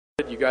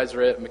You guys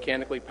are at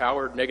Mechanically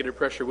Powered Negative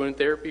Pressure Wound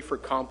Therapy for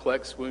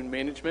Complex Wound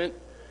Management.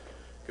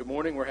 Good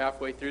morning. We're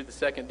halfway through the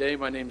second day.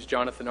 My name is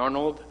Jonathan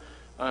Arnold.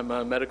 I'm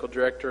a medical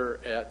director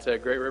at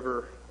Great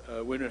River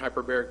Wound and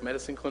Hyperbaric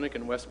Medicine Clinic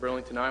in West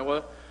Burlington,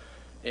 Iowa.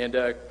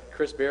 And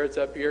Chris Barrett's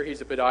up here.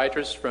 He's a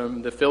podiatrist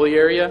from the Philly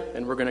area,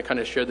 and we're going to kind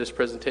of share this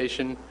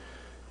presentation.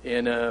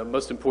 And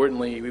most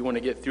importantly, we want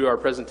to get through our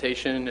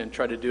presentation and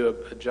try to do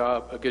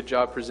a good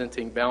job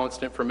presenting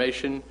balanced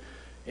information,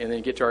 and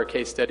then get to our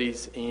case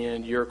studies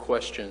and your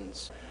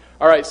questions.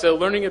 All right, so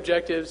learning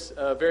objectives,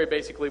 very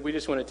basically, we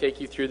just want to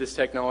take you through this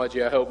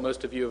technology. I hope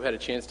most of you have had a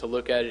chance to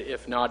look at it.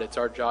 If not, it's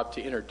our job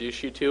to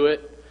introduce you to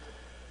it.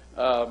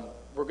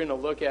 We're going to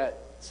look at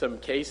some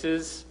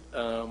cases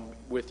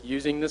with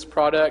using this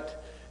product,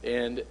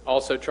 and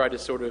also try to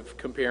sort of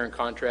compare and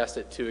contrast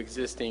it to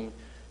existing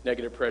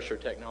negative pressure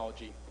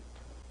technology.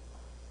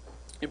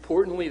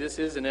 Importantly, this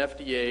is an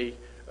FDA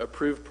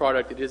approved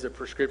product. It is a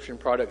prescription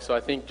product, so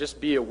I think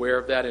just be aware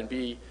of that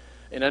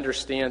and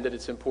understand that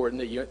it's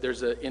important that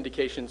there's a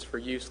indications for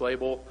use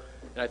label,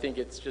 and I think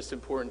it's just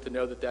important to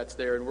know that that's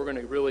there, and we're going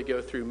to really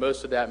go through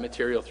most of that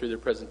material through the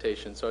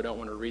presentation, so I don't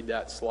want to read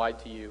that slide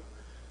to you.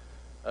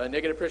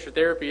 Negative pressure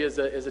therapy is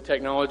a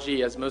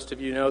technology, as most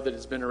of you know, that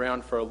has been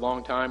around for a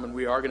long time, and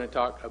we are going to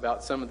talk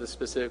about some of the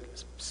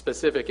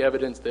specific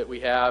evidence that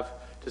we have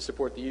to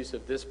support the use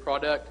of this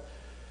product.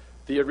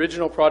 The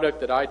original product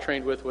that I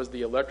trained with was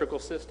the electrical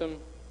system.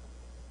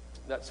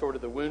 That's sort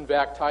of the wound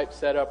vac type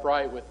setup,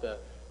 right, with the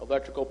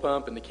electrical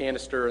pump and the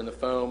canister and the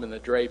foam and the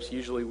drapes.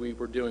 Usually we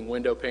were doing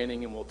window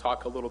painting, and we'll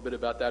talk a little bit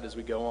about that as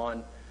we go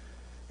on.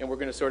 And we're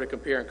going to sort of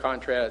compare and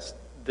contrast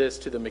this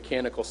to the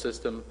mechanical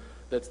system.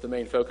 That's the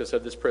main focus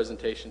of this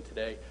presentation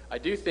today. I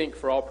do think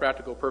for all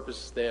practical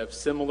purposes they have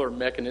similar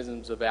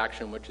mechanisms of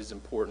action, which is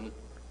important.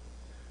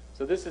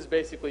 So this is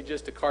basically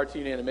just a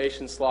cartoon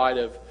animation slide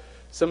of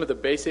some of the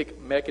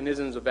basic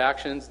mechanisms of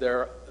actions.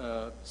 They're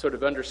sort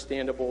of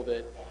understandable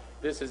that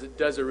it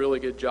does a really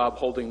good job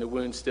holding the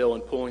wound still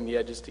and pulling the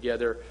edges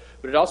together,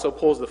 but it also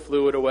pulls the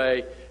fluid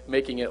away,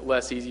 making it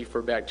less easy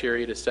for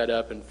bacteria to set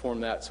up and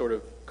form that sort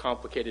of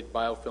complicated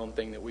biofilm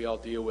thing that we all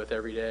deal with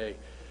every day.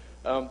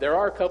 There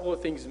are a couple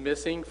of things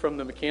missing from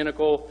the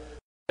mechanical.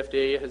 The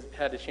FDA has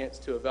had a chance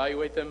to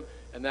evaluate them,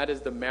 and that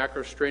is the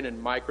macrostrain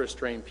and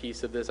microstrain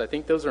piece of this. I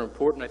think those are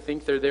important. I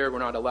think they're there. We're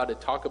not allowed to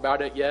talk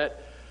about it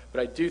yet, but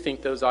I do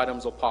think those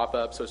items will pop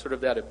up. So sort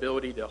of that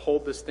ability to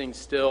hold this thing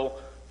still,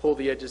 pull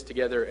the edges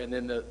together, and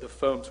then the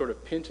foam sort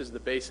of pinches the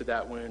base of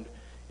that wound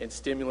and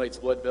stimulates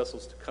blood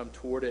vessels to come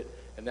toward it,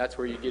 and that's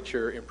where you get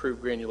your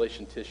improved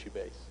granulation tissue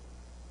base.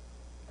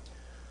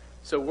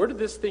 So where did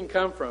this thing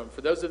come from?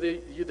 For those of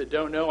you that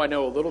don't know, I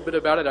know a little bit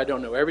about it. I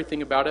don't know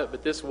everything about it,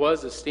 but this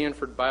was a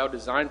Stanford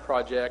biodesign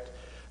project,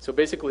 so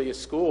basically a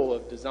school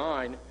of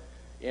design.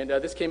 And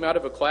this came out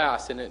of a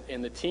class,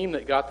 and the team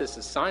that got this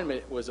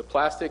assignment was a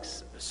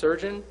plastics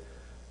surgeon,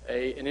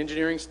 an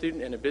engineering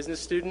student, and a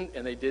business student,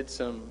 and they did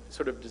some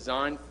sort of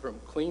design from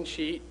clean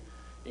sheet,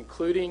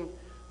 including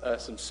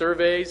some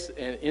surveys,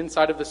 and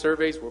inside of the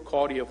surveys were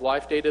quality of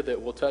life data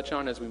that we'll touch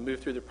on as we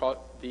move through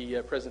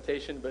the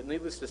presentation. But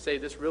needless to say,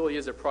 this really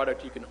is a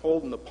product you can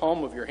hold in the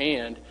palm of your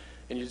hand,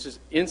 and you just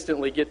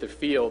instantly get the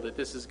feel that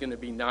this is going to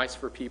be nice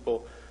for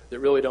people that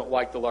really don't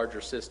like the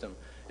larger system.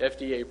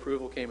 FDA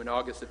approval came in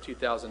August of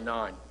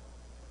 2009.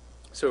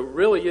 So it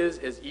really is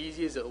as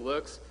easy as it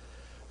looks.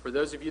 For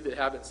those of you that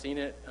haven't seen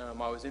it, I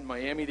was in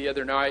Miami the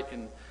other night,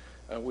 and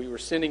we were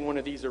sending one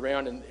of these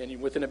around,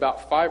 and within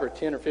about 5 or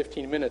 10 or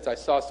 15 minutes, I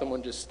saw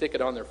someone just stick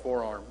it on their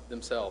forearm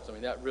themselves. I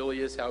mean, that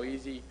really is how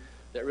easy.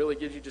 That really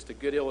gives you just a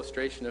good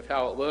illustration of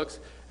how it looks,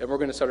 and we're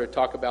going to sort of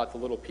talk about the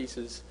little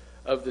pieces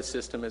of the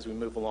system as we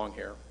move along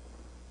here.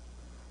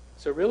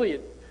 So really,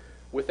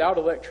 without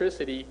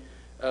electricity,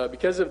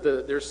 because of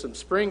there's some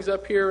springs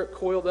up here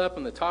coiled up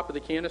on the top of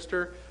the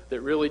canister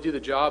that really do the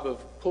job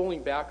of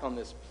pulling back on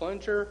this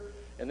plunger,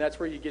 and that's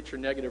where you get your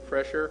negative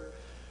pressure.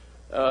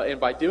 And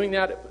by doing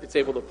that, it's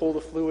able to pull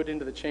the fluid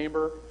into the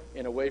chamber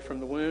and away from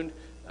the wound.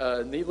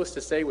 Needless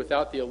to say,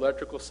 without the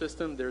electrical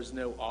system, there's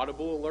no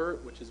audible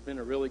alert, which has been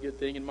a really good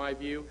thing in my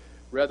view.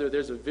 Rather,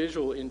 there's a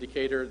visual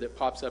indicator that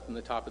pops up in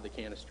the top of the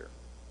canister.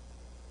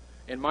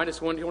 And minus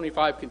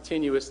 125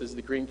 continuous is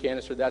the green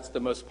canister. That's the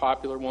most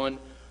popular one,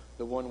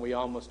 the one we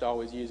almost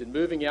always use. And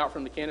moving out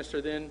from the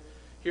canister then,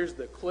 here's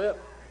the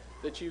clip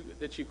that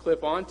you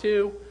clip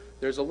onto.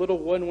 There's a little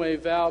one-way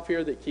valve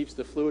here that keeps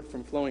the fluid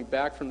from flowing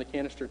back from the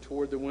canister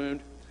toward the wound.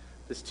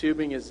 This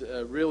tubing is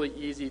really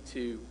easy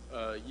to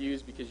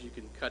use because you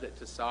can cut it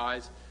to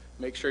size.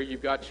 Make sure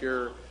you've got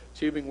your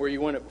tubing where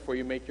you want it before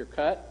you make your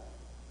cut.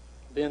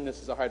 Then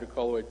this is a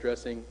hydrocolloid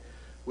dressing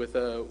with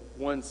a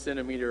 1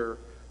 centimeter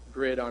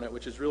grid on it,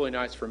 which is really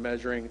nice for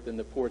measuring. Then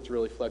the port's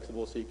really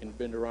flexible, so you can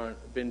bend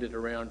it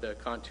around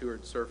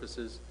contoured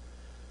surfaces.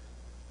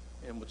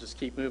 And we'll just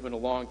keep moving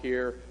along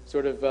here.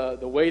 Sort of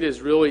the weight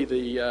is really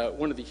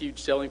one of the huge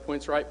selling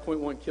points, right?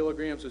 0.1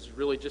 kilograms, which is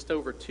really just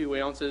over 2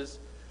 ounces.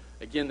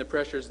 Again, the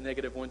pressure is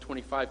negative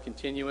 125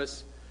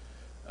 continuous.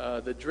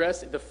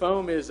 The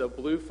foam is a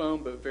blue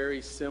foam, but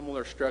very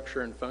similar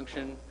structure and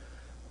function.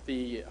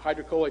 The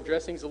hydrocolloid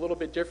dressing is a little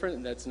bit different,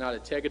 and that's not a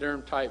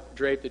tegaderm type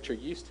drape that you're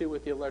used to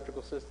with the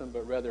electrical system,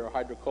 but rather a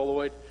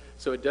hydrocolloid.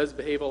 So it does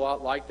behave a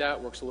lot like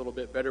that, works a little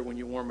bit better when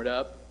you warm it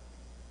up.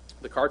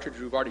 The cartridge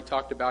we've already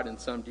talked about in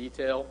some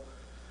detail.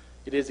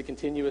 It is a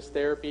continuous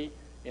therapy,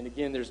 and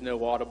again, there's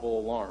no audible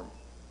alarm.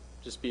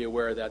 Just be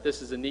aware of that.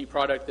 This is a neat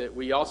product that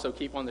we also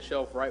keep on the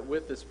shelf right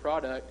with this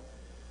product.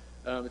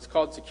 It's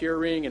called Secure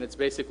Ring, and it's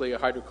basically a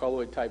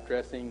hydrocolloid type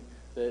dressing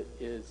that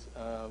is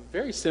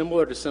very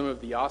similar to some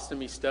of the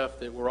NACCME stuff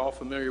that we're all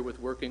familiar with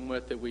working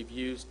with that we've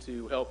used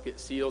to help get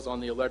seals on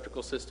the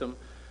electrical system.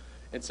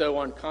 And so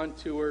on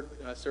contoured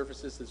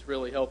surfaces, this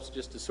really helps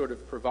just to sort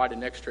of provide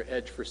an extra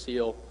edge for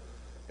seal.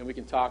 And we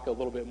can talk a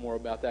little bit more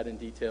about that in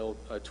detail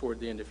toward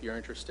the end if you're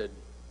interested.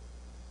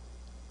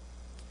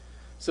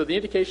 So the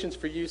indications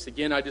for use,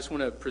 again, I just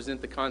want to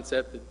present the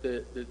concept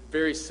that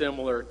very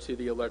similar to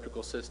the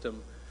electrical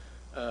system.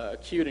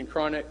 Acute and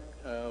chronic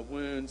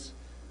wounds,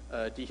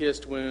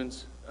 dehisced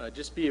wounds,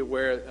 just be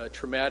aware,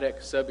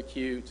 traumatic,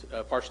 subacute,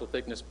 partial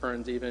thickness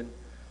burns even,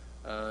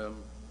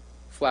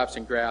 flaps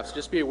and grafts.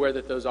 Just be aware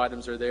that those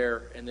items are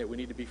there and that we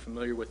need to be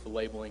familiar with the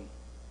labeling.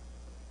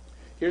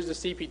 Here's the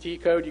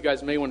CPT code. You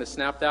guys may want to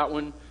snap that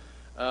one.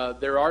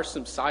 There are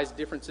some size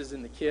differences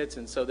in the kits,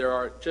 and so there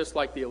are, just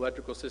like the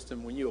electrical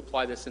system, when you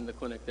apply this in the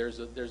clinic, there's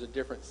a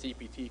different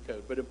CPT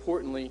code. But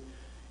importantly,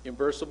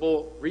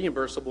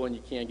 reimbursable, and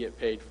you can get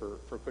paid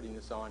for putting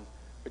this on,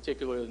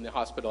 particularly in the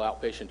hospital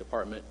outpatient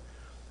department.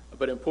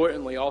 But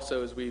importantly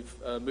also, as we've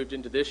moved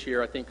into this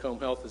year, I think home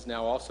health is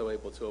now also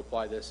able to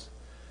apply this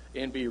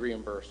and be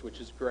reimbursed,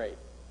 which is great.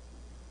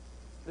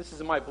 This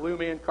is my Blue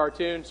Man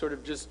cartoon, sort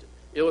of just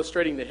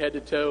illustrating the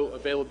head-to-toe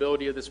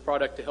availability of this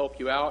product to help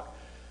you out.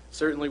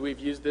 Certainly we've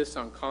used this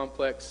on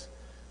complex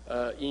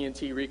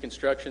ENT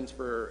reconstructions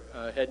for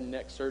head and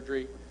neck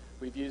surgery.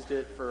 We've used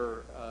it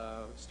for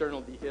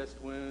sternal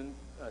dehisced wound,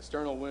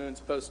 sternal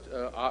wounds,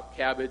 post-op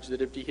cabbage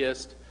that have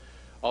dehisced.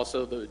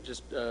 Also the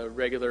just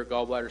regular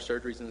gallbladder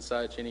surgeries and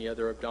such, any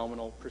other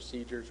abdominal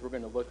procedures. We're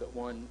going to look at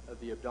one of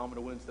the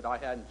abdominal wounds that I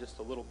had in just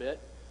a little bit.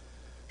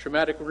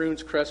 Traumatic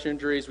wounds, crush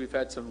injuries. We've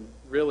had some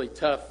really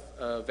tough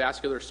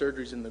vascular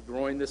surgeries in the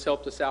groin this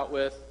helped us out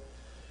with.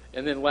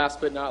 And then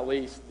last but not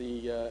least,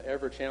 the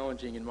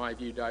ever-challenging, in my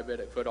view,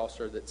 diabetic foot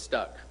ulcer that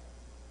stuck.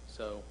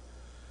 So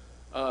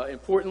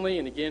importantly,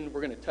 and again,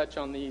 we're going to touch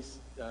on these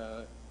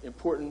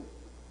important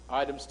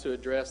items to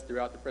address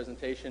throughout the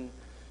presentation.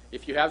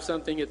 If you have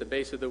something at the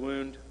base of the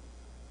wound,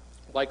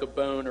 like a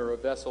bone or a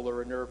vessel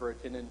or a nerve or a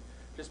tendon,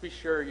 just be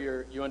sure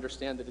you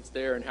understand that it's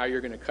there and how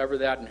you're going to cover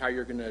that and how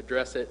you're going to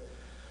address it.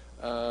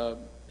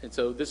 And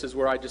so this is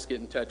where I just get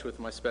in touch with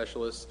my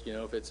specialist. You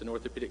know, if it's an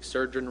orthopedic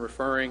surgeon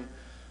referring,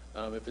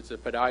 if it's a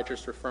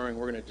podiatrist referring,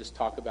 we're going to just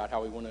talk about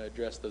how we want to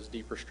address those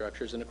deeper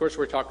structures. And of course,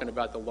 we're talking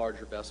about the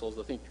larger vessels.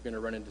 I think you're going to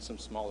run into some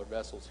smaller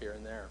vessels here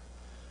and there.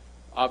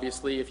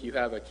 Obviously, if you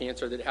have a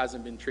cancer that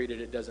hasn't been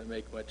treated, it doesn't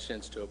make much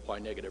sense to apply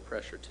negative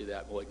pressure to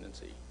that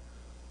malignancy.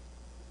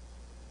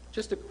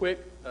 Just a quick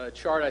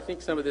chart. I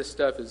think some of this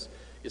stuff is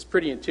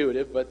pretty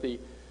intuitive, but the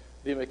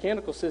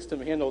mechanical system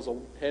handles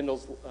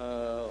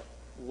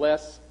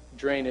less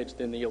drainage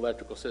than the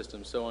electrical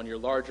system. So on your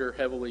larger,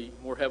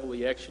 more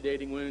heavily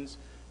exudating wounds,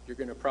 you're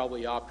going to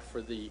probably opt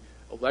for the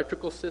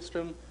electrical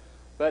system.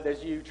 But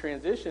as you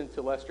transition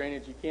to less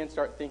drainage, you can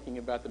start thinking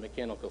about the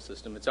mechanical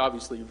system. It's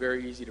obviously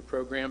very easy to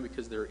program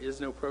because there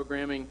is no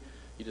programming.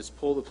 You just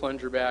pull the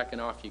plunger back and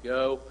off you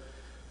go.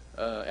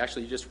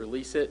 Actually, you just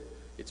release it.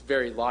 It's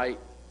very light.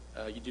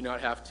 You do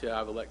not have to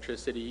have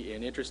electricity.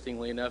 And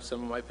interestingly enough,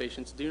 some of my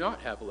patients do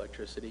not have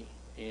electricity.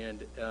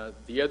 And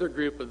the other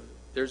group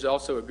there's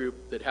also a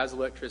group that has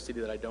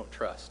electricity that I don't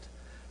trust.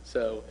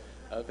 So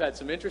I've had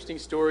some interesting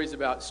stories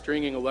about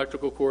stringing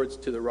electrical cords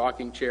to the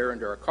rocking chair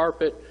under a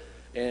carpet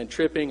and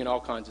tripping and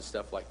all kinds of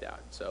stuff like that.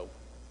 So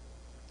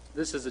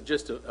this is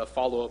just a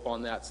follow-up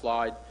on that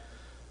slide.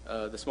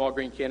 The small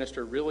green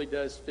canister really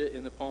does fit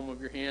in the palm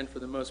of your hand for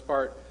the most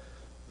part.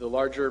 The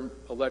larger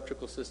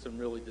electrical system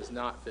really does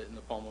not fit in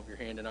the palm of your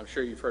hand, and I'm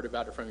sure you've heard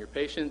about it from your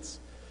patients.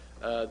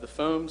 The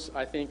foams,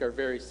 I think, are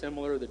very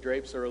similar. The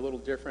drapes are a little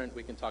different.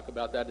 We can talk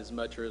about that as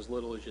much or as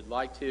little as you'd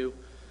like to.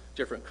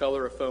 Different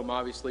color of foam,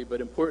 obviously,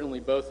 but importantly,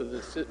 both of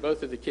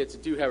the kits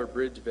do have a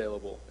bridge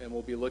available, and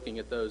we'll be looking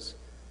at those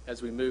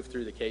as we move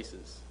through the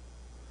cases.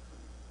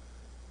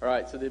 All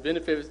right, so the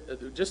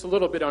benefit, just a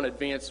little bit on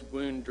advanced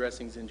wound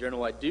dressings in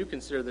general. I do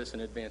consider this an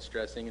advanced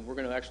dressing, and we're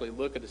going to actually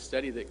look at a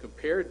study that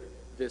compared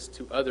this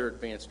to other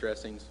advanced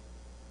dressings.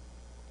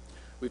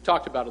 We've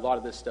talked about a lot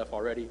of this stuff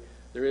already.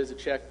 There is a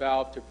check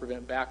valve to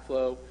prevent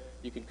backflow.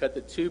 You can cut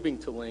the tubing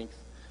to length.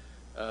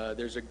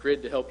 There's a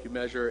grid to help you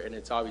measure, and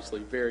it's obviously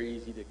very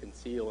easy to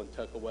conceal and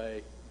tuck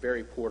away,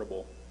 very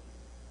portable.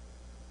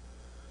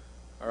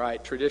 All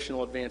right,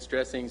 traditional advanced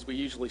dressings, we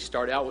usually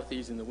start out with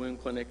these in the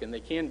wound clinic, and they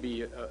can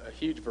be a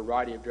huge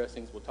variety of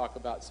dressings. We'll talk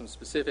about some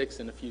specifics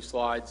in a few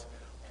slides.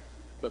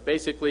 But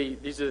basically,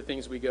 these are the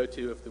things we go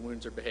to if the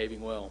wounds are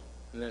behaving well.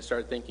 And then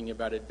start thinking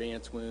about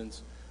advanced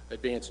wounds,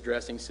 advanced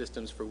dressing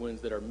systems for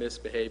wounds that are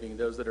misbehaving,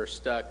 those that are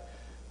stuck.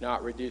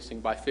 not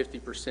reducing by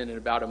 50% in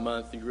about a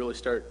month, you really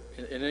start,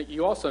 and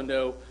you also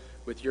know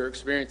with your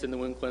experience in the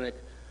wound clinic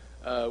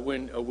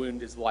when a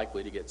wound is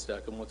likely to get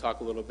stuck, and we'll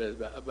talk a little bit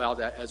about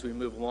that as we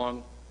move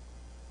along.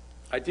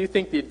 I do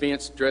think the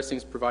advanced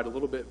dressings provide a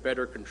little bit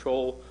better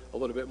control, a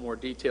little bit more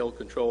detailed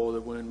control of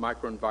the wound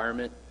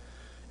microenvironment,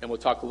 and we'll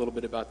talk a little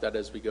bit about that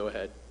as we go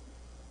ahead.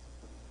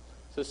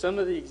 So some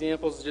of the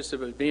examples just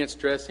of advanced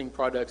dressing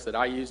products that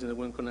I use in the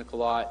wound clinic a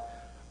lot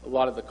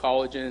of the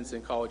collagens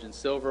and collagen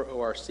silver,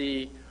 ORC.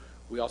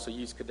 We also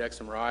use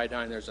cadexam or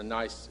iodine. There's a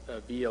nice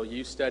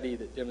VLU study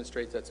that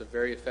demonstrates that's a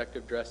very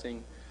effective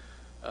dressing.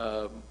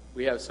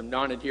 We have some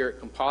non-adherent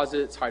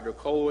composites,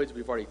 hydrocolloids.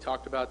 We've already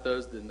talked about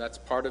those, and that's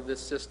part of this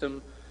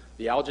system.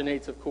 The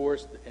alginates, of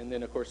course, and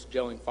then, of course,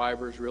 gelling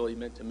fibers really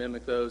meant to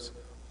mimic those.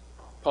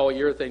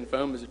 Polyurethane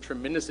foam is a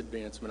tremendous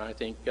advancement, I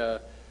think,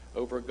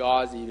 over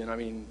gauze even. I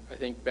mean, I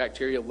think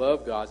bacteria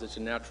love gauze. It's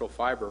a natural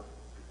fiber.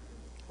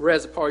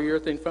 Whereas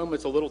polyurethane foam,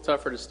 it's a little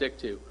tougher to stick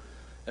to.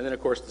 And then,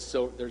 of course,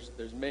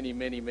 there's many,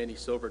 many, many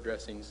silver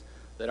dressings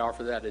that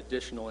offer that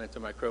additional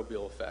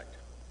antimicrobial effect.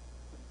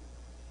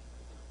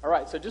 All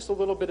right, so just a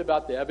little bit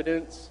about the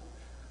evidence.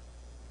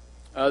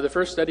 The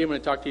first study I'm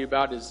going to talk to you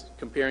about is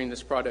comparing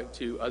this product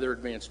to other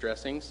advanced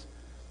dressings.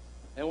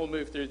 And we'll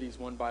move through these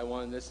one by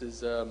one. This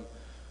is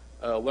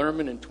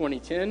Lerman in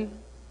 2010.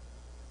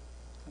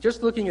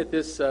 Just looking at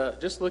this,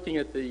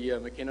 the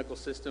mechanical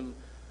system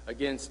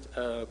against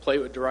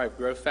platelet-derived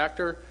growth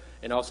factor,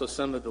 and also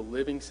some of the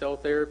living cell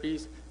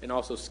therapies, and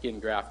also skin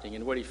grafting.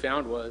 And what he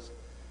found was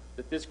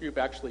that this group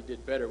actually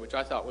did better, which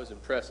I thought was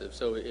impressive.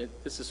 So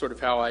this is sort of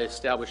how I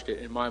established it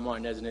in my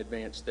mind as an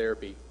advanced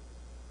therapy.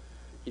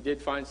 He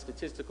did find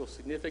statistical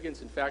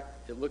significance. In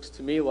fact, it looks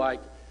to me like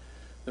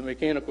the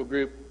mechanical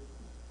group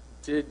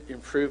did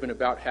improve in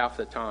about half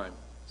the time.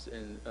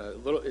 And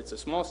it's a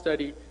small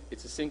study,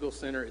 it's a single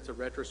center, it's a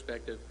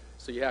retrospective,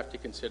 so you have to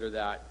consider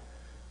that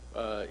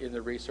in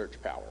the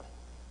research power.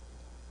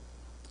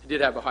 It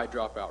did have a high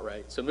dropout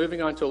rate. So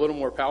moving on to a little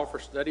more powerful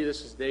study,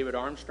 this is David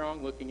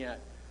Armstrong looking at,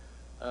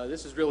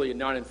 this is really a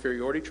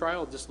non-inferiority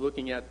trial, just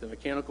looking at the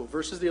mechanical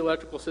versus the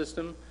electrical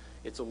system.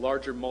 It's a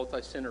larger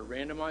multi-center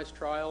randomized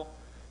trial.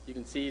 You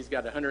can see he's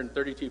got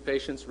 132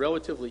 patients,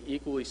 relatively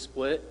equally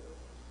split.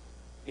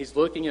 He's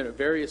looking at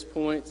various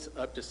points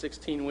up to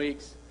 16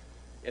 weeks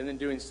and then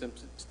doing some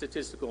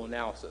statistical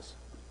analysis.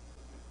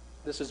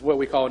 This is what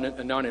we call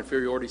a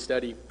non-inferiority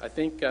study. I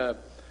think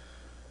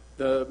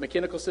the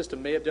mechanical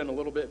system may have done a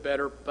little bit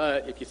better,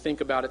 but if you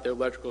think about it, the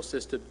electrical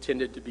system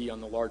tended to be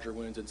on the larger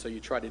wounds, and so you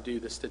try to do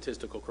the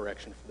statistical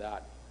correction for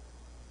that.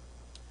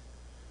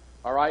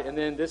 All right, and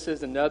then this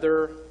is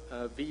another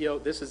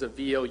this is a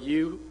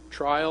VLU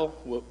trial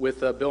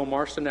with Bill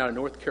Marston out of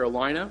North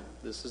Carolina.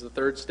 This is the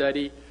third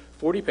study,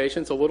 40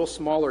 patients, a little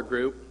smaller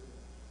group,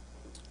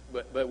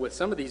 but with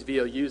some of these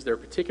VLUs, they're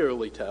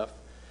particularly tough.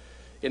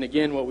 And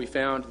again, what we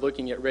found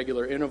looking at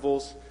regular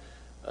intervals,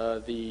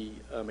 the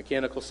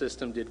mechanical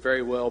system did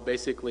very well,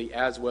 basically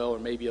as well or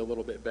maybe a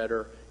little bit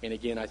better. And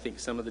again, I think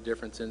some of the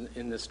difference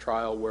in this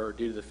trial were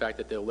due to the fact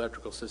that the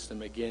electrical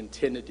system, again,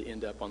 tended to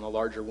end up on the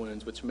larger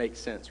wounds, which makes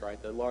sense,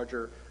 right? The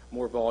larger,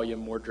 more volume,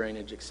 more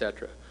drainage,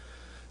 etc.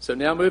 So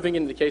now moving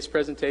into the case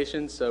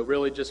presentation, so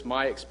really just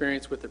my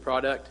experience with the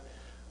product.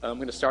 I'm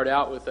going to start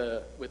out with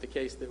a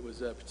case that was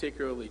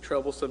particularly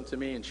troublesome to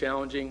me and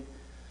challenging.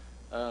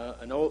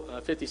 An old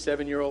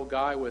 57-year-old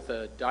guy with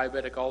a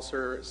diabetic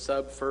ulcer,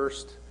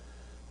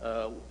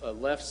 a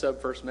left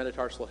sub-first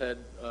metatarsal head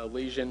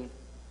lesion.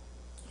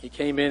 He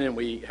came in and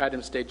we had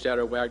him staged out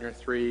of Wagner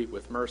 3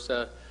 with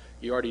MRSA.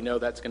 You already know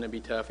that's going to be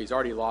tough. He's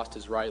already lost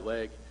his right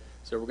leg,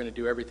 so we're going to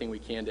do everything we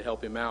can to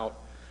help him out.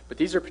 But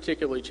these are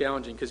particularly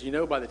challenging because you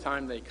know by the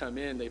time they come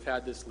in, they've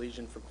had this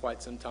lesion for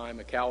quite some time.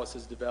 A callus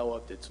has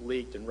developed, it's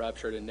leaked and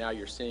ruptured, and now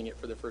you're seeing it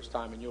for the first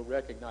time, and you'll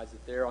recognize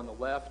it there on the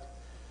left.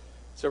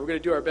 So we're going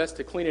to do our best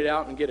to clean it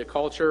out and get a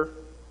culture.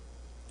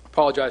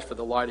 Apologize for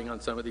the lighting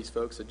on some of these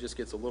folks. It just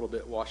gets a little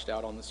bit washed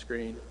out on the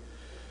screen.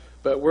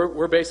 But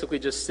we're basically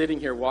just sitting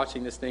here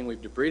watching this thing.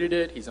 We've debrided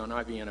it. He's on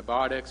IV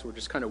antibiotics. We're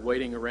just kind of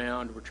waiting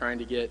around. We're trying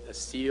to get a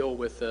seal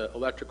with the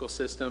electrical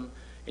system.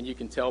 And you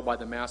can tell by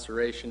the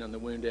maceration on the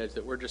wound edge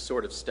that we're just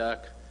sort of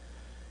stuck.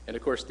 And,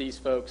 of course, these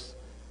folks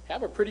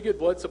have a pretty good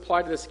blood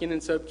supply to the skin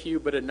and sub-Q,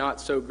 but a not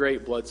so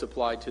great blood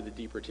supply to the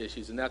deeper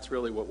tissues. And that's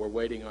really what we're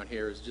waiting on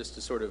here, is just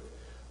to sort of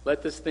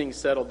let this thing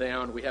settle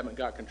down. We haven't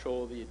got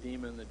control of the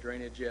edema and the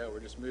drainage yet. We're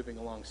just moving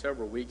along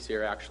several weeks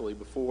here, actually,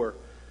 before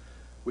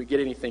we get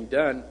anything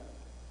done.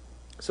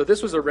 So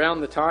this was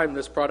around the time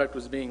this product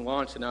was being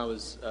launched, and I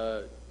was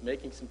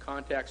making some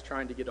contacts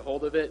trying to get a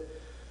hold of it.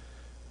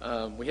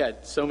 We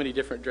had so many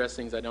different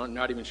dressings, I'm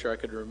not even sure I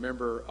could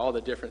remember all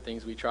the different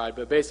things we tried,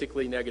 but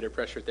basically negative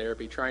pressure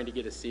therapy, trying to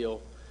get a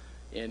seal.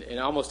 And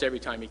almost every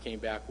time he came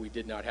back, we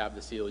did not have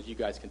the seal, as you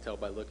guys can tell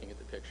by looking at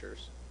the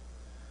pictures.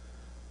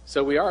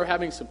 So we are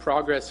having some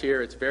progress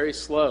here. It's very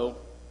slow.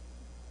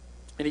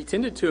 And he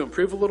tended to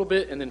improve a little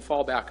bit and then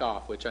fall back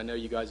off, which I know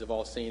you guys have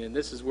all seen. And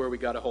this is where we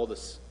got a hold of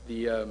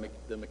the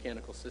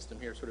mechanical system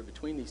here, sort of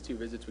between these two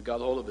visits. We got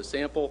a hold of a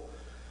sample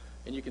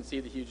And you can see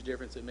the huge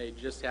difference it made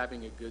just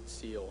having a good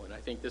seal. And I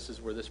think this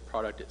is where this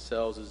product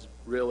excels, is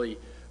really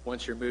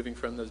once you're moving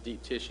from those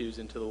deep tissues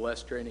into the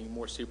less draining,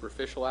 more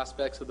superficial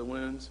aspects of the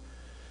wounds.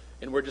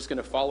 And we're just going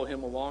to follow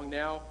him along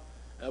now.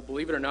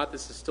 Believe it or not,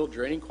 this is still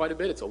draining quite a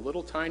bit. It's a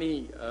little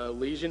tiny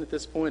lesion at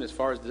this point as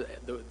far as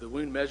the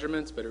wound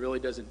measurements, but it really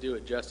doesn't do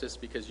it justice,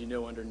 because you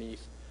know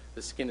underneath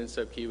the skin and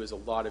sub-Q is a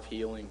lot of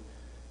healing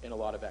and a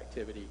lot of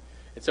activity.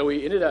 And so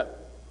we ended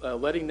up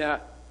letting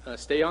that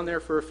stay on there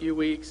for a few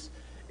weeks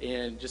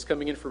and just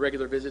coming in for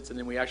regular visits, and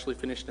then we actually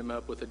finished him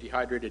up with a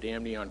dehydrated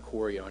amnion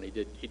chorion.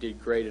 He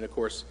did great, and of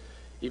course,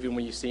 even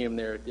when you see him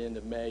there at the end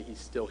of May, he's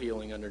still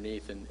healing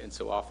underneath, and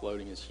so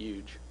offloading is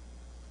huge.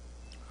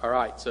 All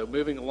right, so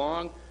moving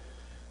along,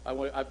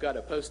 I've got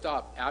a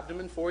post-op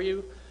abdomen for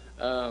you.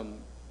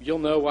 You'll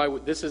know why.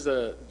 This is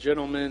a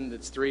gentleman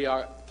that's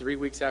 3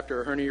 weeks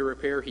after a hernia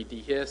repair. He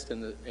dehisced,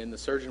 and the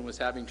surgeon was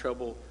having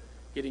trouble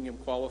getting him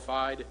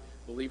qualified,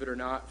 believe it or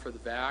not, for the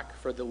VAC,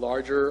 for the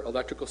larger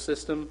electrical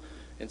system.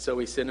 And so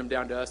he sent him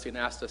down to us and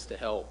asked us to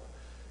help.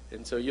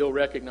 And so you'll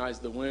recognize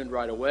the wound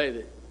right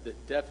away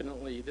that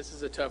definitely, this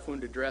is a tough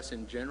wound to dress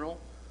in general.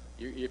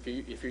 If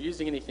you're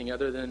using anything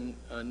other than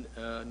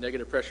a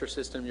negative pressure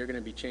system, you're going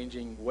to be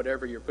changing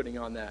whatever you're putting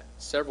on that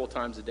several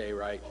times a day,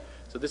 right?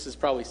 So this is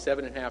probably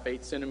 7.5,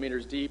 8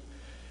 centimeters deep,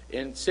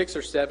 and 6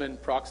 or 7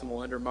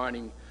 proximal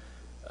undermining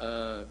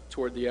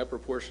toward the upper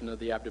portion of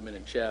the abdomen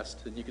and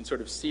chest. And you can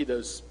sort of see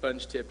those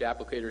sponge-tipped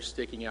applicators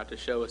sticking out to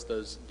show us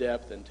those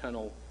depth and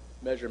tunnel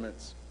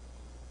measurements.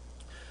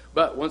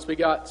 But once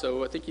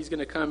so I think he's going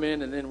to come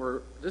in, and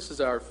then this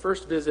is our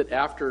first visit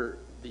after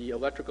the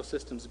electrical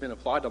system's been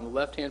applied on the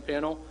left-hand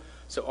panel.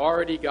 So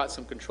already got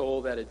some control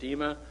of that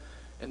edema,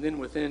 and then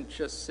within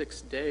just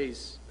 6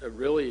 days,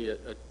 really a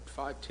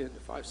 5:10 to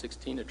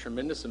 5:16, a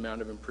tremendous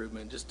amount of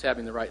improvement, just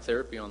having the right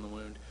therapy on the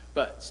wound.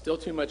 But still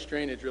too much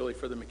drainage really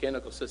for the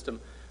mechanical system.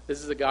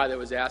 This is a guy that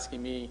was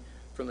asking me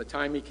from the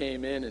time he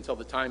came in until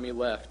the time he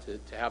left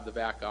to have the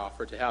vac off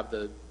or to have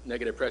the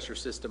negative pressure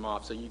system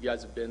off. So you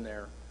guys have been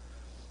there.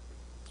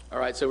 All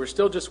right, so we're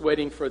still just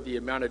waiting for the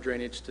amount of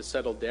drainage to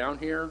settle down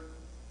here.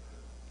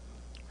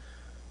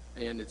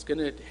 And it's going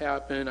to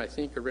happen, I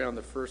think, around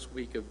the first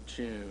week of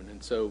June.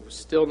 And so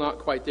still not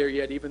quite there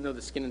yet, even though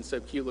the skin and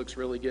sub-Q looks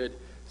really good.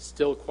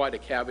 Still quite a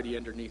cavity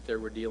underneath there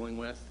we're dealing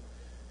with.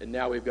 And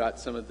now we've got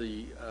some of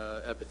the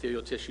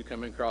epithelial tissue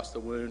coming across the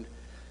wound.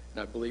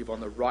 And I believe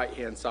on the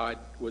right-hand side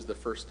was the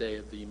first day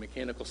of the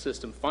mechanical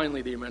system.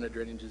 Finally, the amount of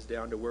drainage is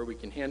down to where we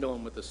can handle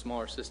them with a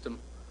smaller system.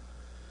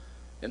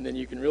 And then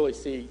you can really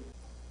see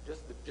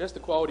just the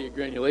quality of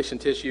granulation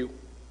tissue.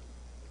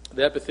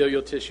 The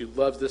epithelial tissue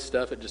loves this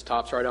stuff. It just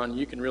tops right on.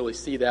 You can really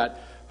see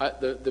that.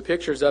 The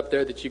pictures up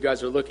there that you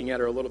guys are looking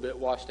at are a little bit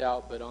washed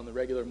out, but on the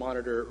regular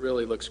monitor, it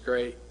really looks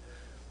great.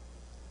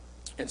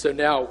 And so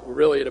now we're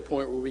really at a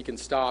point where we can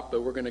stop,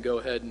 but we're going to go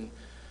ahead and,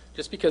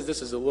 just because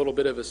this is a little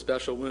bit of a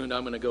special wound,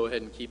 I'm going to go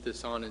ahead and keep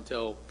this on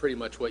until pretty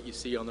much what you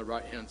see on the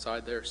right-hand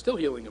side there. Still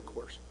healing, of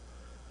course.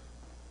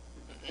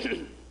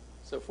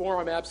 So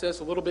forearm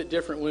abscess, a little bit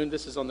different wound.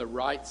 This is on the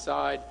right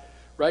side,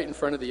 right in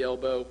front of the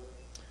elbow.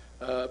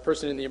 A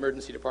person in the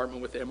emergency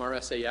department with the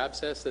MRSA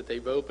abscess that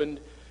they've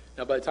opened.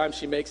 Now, by the time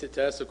she makes it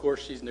to us, of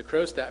course, she's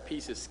necrosed that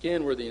piece of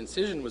skin where the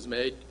incision was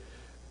made.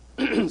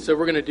 So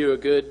we're going to do a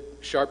good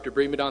sharp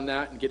debridement on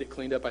that and get it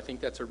cleaned up. I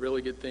think that's a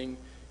really good thing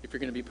if you're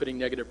going to be putting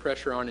negative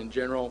pressure on in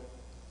general.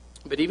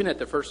 But even at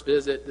the first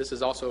visit, this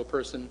is also a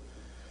person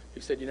who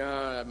said,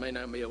 I may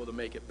not be able to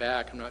make it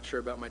back. I'm not sure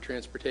about my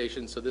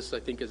transportation. So this, I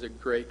think, is a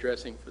great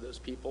dressing for those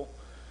people.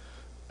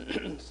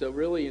 So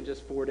really, in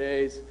just 4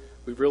 days,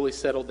 we've really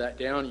settled that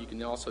down. You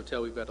can also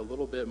tell we've got a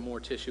little bit more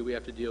tissue we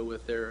have to deal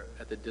with there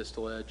at the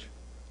distal edge.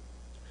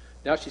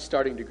 Now she's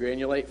starting to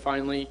granulate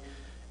finally,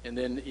 and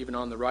then even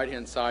on the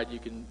right-hand side, you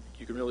can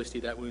really see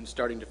that wound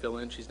starting to fill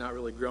in. She's not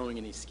really growing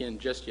any skin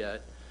just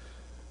yet.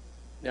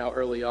 Now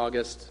early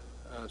August,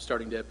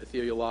 starting to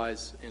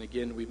epithelialize, and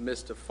again, we've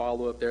missed a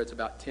follow-up there. It's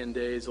about 10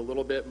 days, a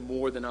little bit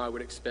more than I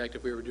would expect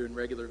if we were doing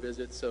regular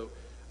visits. So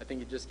I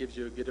think it just gives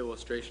you a good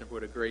illustration of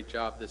what a great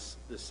job this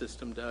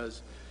system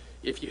does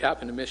if you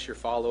happen to miss your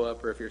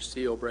follow-up or if your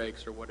seal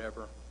breaks or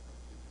whatever.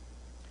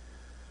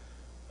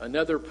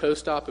 Another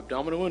post-op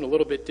abdominal wound, a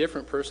little bit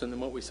different person than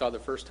what we saw the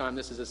first time.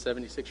 This is a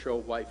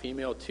 76-year-old white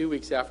female, 2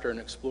 weeks after an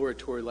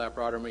exploratory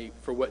laparotomy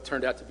for what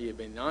turned out to be a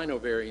benign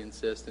ovarian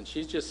cyst. And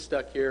she's just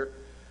stuck here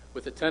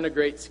with a ton of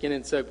great skin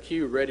and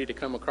sub-Q ready to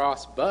come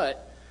across,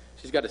 but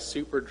she's got a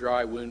super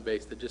dry wound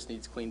base that just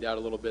needs cleaned out a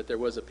little bit. There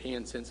was a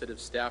pan-sensitive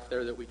staph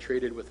there that we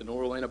treated with an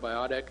oral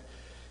antibiotic.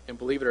 And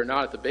believe it or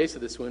not, at the base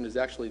of this wound is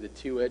actually the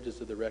 2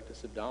 edges of the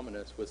rectus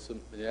abdominis.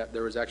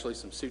 There was actually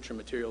some suture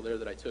material there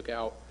that I took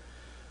out.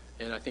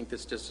 And I think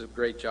this does a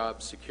great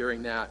job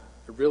securing that.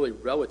 A really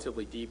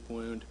relatively deep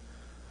wound,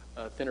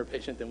 a thinner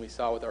patient than we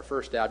saw with our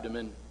first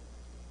abdomen.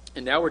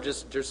 And now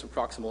there's some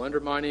proximal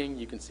undermining.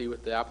 You can see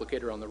with the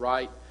applicator on the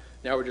right.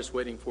 Now we're just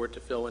waiting for it to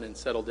fill in and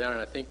settle down.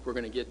 And I think we're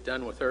going to get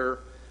done with her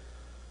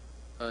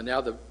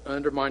Now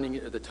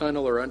the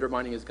tunnel or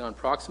undermining has gone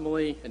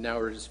proximally, and now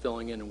we're just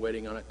filling in and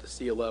waiting on it to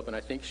seal up. And I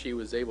think she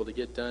was able to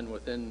get done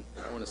within,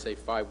 I want to say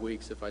 5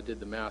 weeks if I did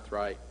the math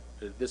right.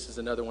 This is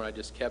another one I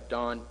just kept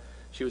on.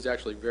 She was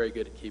actually very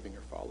good at keeping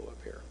her follow-up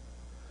here.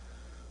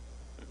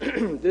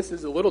 This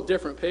is a little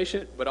different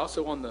patient, but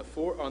also on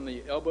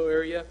the elbow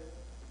area,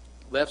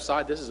 left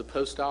side. This is a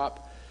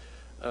post-op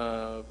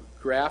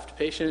graft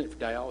patient,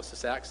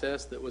 dialysis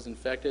access that was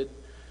infected.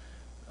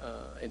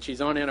 And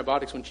she's on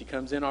antibiotics when she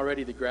comes in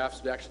already. The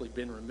graft's actually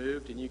been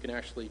removed, and you can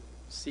actually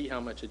see how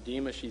much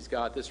edema she's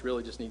got. This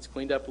really just needs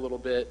cleaned up a little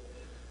bit.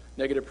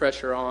 Negative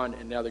pressure on,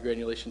 and now the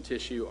granulation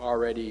tissue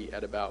already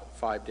at about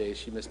 5 days.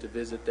 She missed a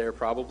visit there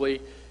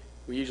probably.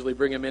 We usually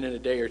bring them in a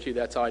day or two.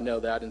 That's how I know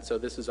that. And so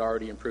this is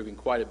already improving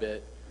quite a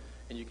bit.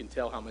 And you can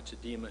tell how much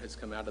edema has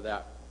come out of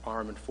that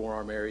arm and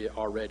forearm area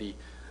already.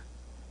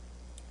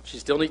 She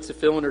still needs to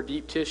fill in her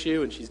deep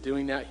tissue, and she's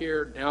doing that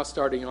here. Now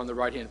starting on the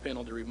right-hand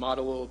panel to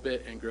remodel a little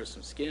bit and grow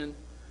some skin.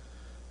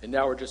 And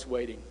now we're just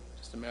waiting.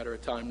 Just a matter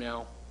of time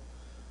now.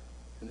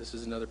 And this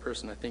is another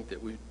person I think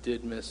that we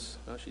did miss.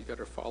 Oh, she's got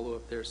her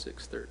follow-up there,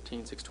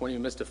 6/13, 6/20. We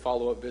missed a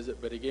follow-up visit,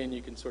 but again,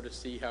 you can sort of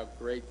see how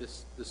great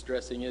this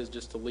dressing is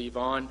just to leave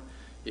on.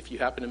 If you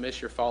happen to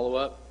miss your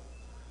follow-up,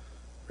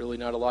 really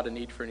not a lot of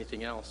need for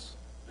anything else.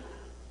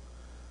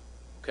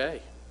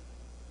 Okay.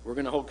 We're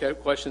going to hold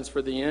questions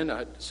for the end.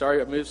 Sorry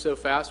I moved so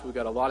fast. We've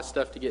got a lot of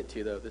stuff to get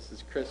to, though. This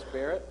is Chris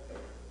Barrett.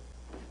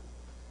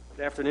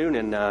 Good afternoon,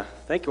 and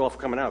thank you all for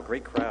coming out.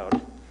 Great crowd.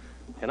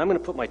 And I'm going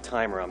to put my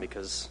timer on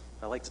because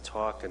I like to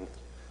talk, and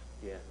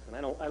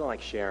I don't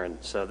like sharing.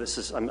 So this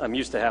is I'm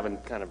used to having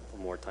kind of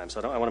more time. So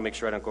I want to make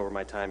sure I don't go over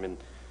my time, and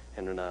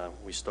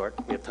we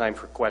have time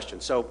for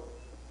questions. So,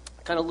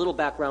 kind of little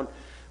background.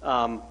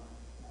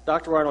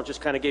 Dr. Arnold just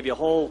kind of gave you a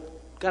whole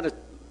kind of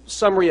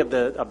summary of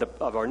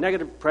our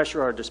negative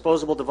pressure, our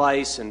disposable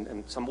device,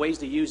 and some ways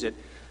to use it.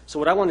 So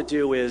what I want to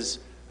do is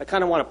I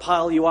kind of want to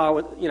pile you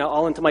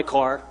all into my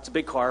car. It's a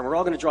big car, and we're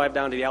all going to drive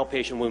down to the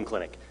outpatient wound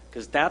clinic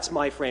because that's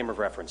my frame of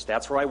reference.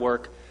 That's where I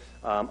work.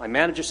 I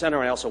manage a center.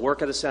 I also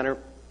work at a center.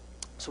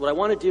 So what I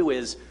want to do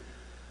is,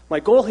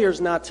 my goal here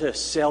is not to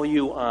sell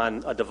you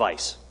on a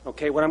device.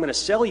 Okay, what I'm going to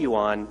sell you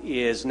on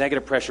is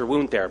negative pressure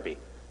wound therapy.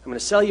 I'm going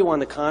to sell you on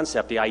the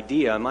concept, the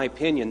idea, in my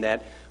opinion,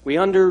 that we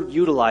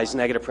underutilize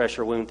negative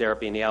pressure wound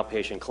therapy in the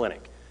outpatient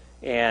clinic.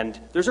 And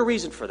there's a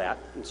reason for that.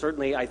 And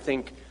certainly I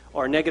think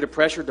our negative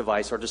pressure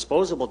device, our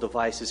disposable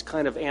device, has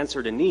kind of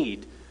answered a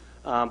need.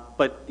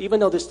 But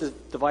even though this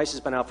device has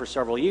been out for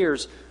several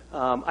years,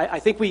 I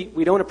think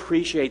we don't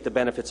appreciate the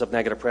benefits of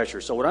negative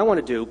pressure. So what I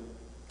want to do,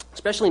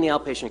 especially in the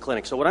outpatient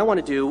clinic, so what I want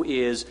to do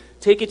is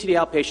take you to the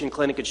outpatient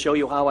clinic and show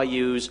you how I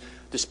use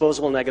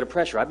disposable negative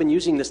pressure. I've been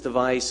using this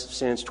device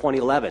since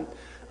 2011.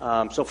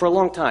 So for a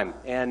long time,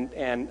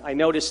 and I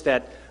noticed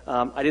that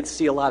I didn't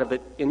see a lot of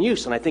it in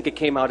use, and I think it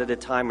came out at a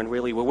time when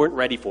really we weren't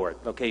ready for it.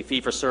 Okay,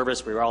 fee for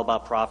service, we were all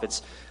about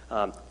profits.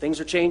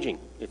 Things are changing.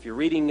 If you're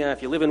reading,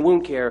 if you live in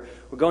wound care,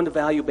 we're going to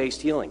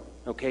value-based healing.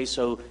 Okay,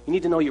 so you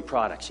need to know your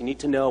products. You need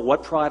to know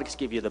what products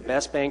give you the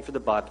best bang for the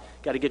buck.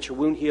 Got to get your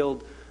wound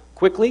healed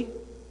quickly,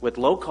 with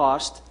low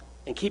cost,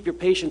 and keep your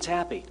patients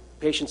happy.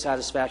 Patient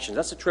satisfaction.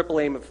 That's the triple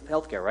aim of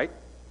healthcare, right?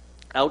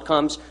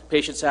 Outcomes,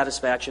 patient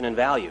satisfaction, and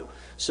value.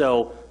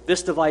 So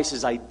this device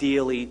is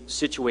ideally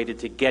situated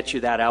to get you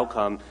that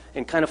outcome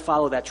and kind of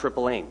follow that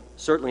triple aim,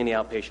 certainly in the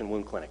outpatient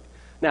wound clinic.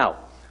 Now,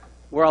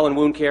 we're all in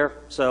wound care,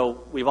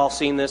 so we've all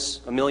seen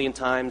this a million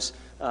times.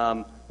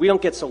 We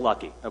don't get so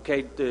lucky,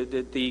 okay?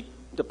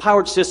 The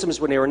powered systems,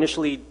 when they were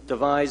initially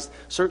devised,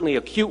 certainly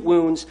acute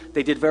wounds,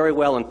 they did very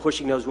well in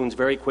pushing those wounds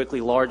very quickly,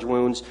 large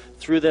wounds,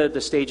 through the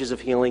stages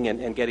of healing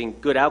and getting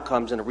good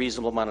outcomes in a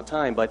reasonable amount of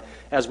time. But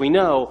as we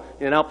know,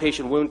 in an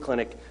outpatient wound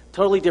clinic,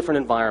 totally different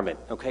environment,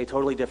 okay,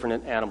 totally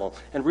different animal.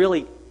 And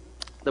really,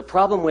 the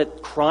problem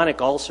with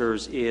chronic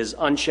ulcers is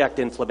unchecked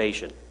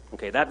inflammation.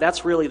 Okay,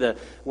 that's really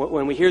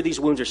when we hear these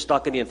wounds are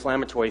stuck in the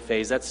inflammatory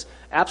phase, that's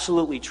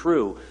absolutely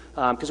true.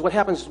 Because what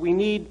happens is we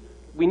need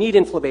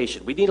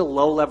inflammation. We need a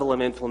low level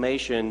of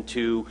inflammation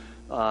to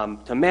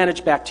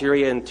manage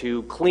bacteria and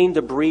to clean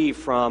debris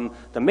from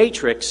the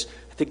matrix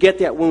to get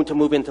that wound to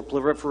move into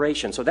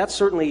proliferation. So that's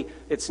certainly,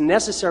 it's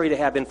necessary to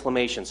have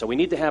inflammation. So we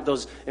need to have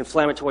those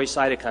inflammatory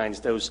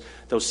cytokines, those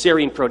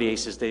serine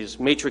proteases, those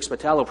matrix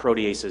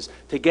metalloproteases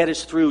to get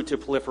us through to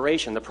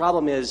proliferation. The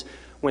problem is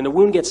when the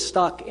wound gets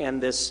stuck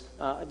and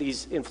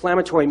these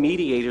inflammatory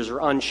mediators are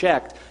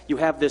unchecked, you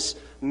have this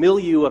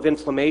milieu of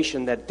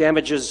inflammation that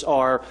damages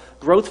our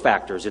growth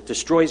factors. It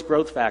destroys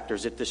growth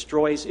factors.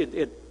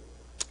 It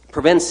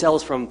prevents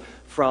cells from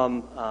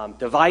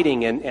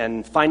dividing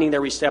and finding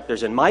their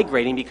receptors and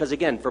migrating, because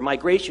again, for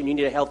migration you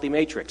need a healthy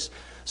matrix.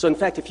 So in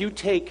fact, if you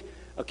take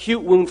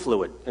acute wound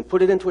fluid and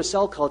put it into a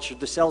cell culture,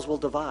 the cells will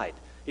divide.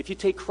 If you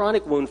take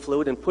chronic wound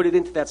fluid and put it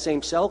into that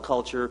same cell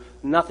culture,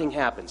 nothing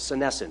happens.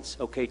 Senescence,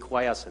 okay,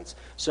 quiescence.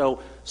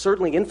 So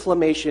certainly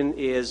inflammation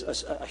is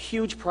a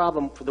huge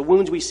problem for the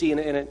wounds we see in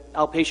an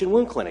outpatient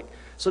wound clinic.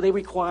 So they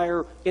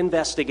require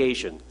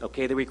investigation,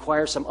 okay? They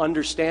require some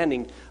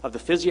understanding of the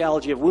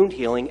physiology of wound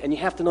healing, and you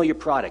have to know your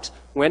products,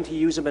 when to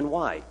use them and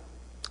why.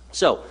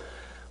 So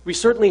we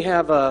certainly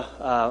have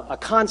a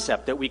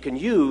concept that we can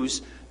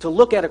use to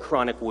look at a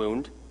chronic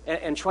wound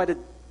and try to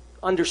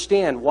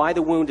understand why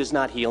the wound is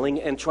not healing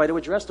and try to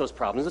address those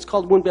problems. It's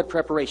called wound bed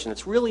preparation.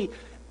 It's really,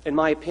 in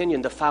my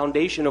opinion, the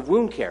foundation of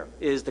wound care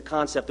is the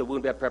concept of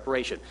wound bed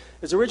preparation.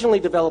 It was originally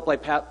developed by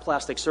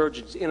plastic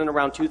surgeons in and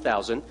around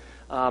 2000,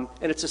 and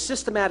it's a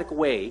systematic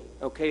way,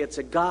 okay? It's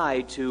a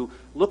guide to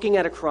looking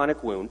at a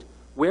chronic wound.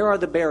 Where are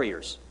the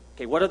barriers?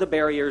 Okay, what are the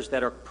barriers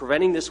that are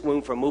preventing this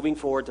wound from moving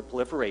forward to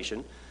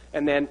proliferation?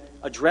 And then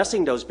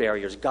addressing those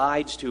barriers,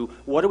 guides to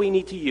what do we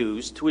need to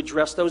use to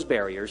address those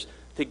barriers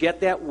to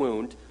get that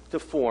wound to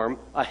form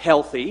a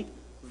healthy,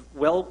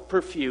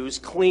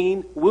 well-perfused,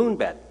 clean wound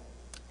bed.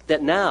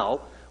 That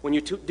now, when you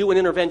do an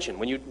intervention,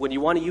 when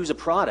you want to use a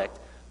product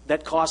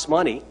that costs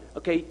money,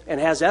 okay, and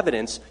has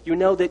evidence, you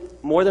know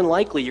that more than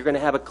likely you're going to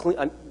have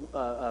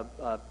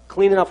a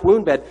clean enough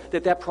wound bed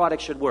that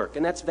product should work.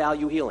 And that's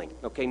value healing,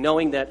 okay,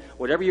 knowing that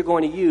whatever you're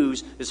going to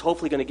use is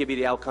hopefully going to give you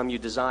the outcome you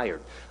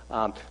desired.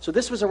 So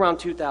this was around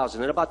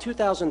 2000. In about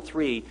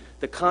 2003,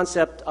 the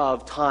concept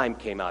of time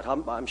came out.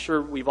 I'm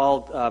sure we've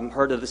all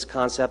heard of this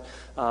concept,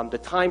 the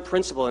time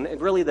principle,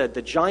 and really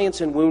the giants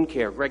in wound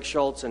care, Greg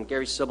Schultz and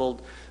Gary Sibbald,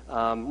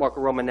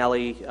 Marco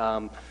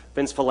Romanelli,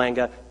 Vince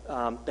Falanga,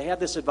 they had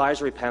this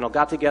advisory panel,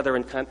 got together,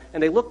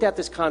 and they looked at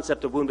this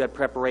concept of wound bed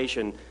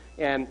preparation.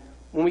 And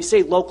when we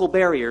say local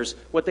barriers,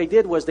 what they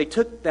did was they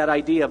took that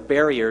idea of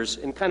barriers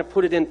and kind of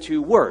put it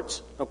into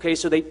words. Okay,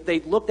 so they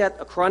looked at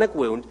a chronic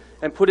wound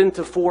and put it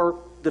into 4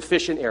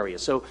 deficient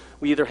areas. So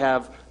we either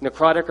have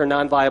necrotic or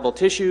non-viable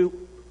tissue,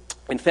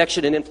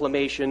 infection and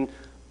inflammation,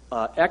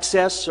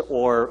 excess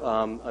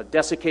or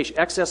desiccation,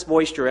 excess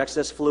moisture,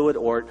 excess fluid,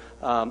 or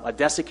a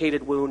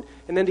desiccated wound,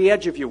 and then the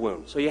edge of your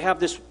wound. So you have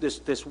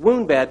this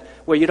wound bed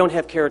where you don't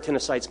have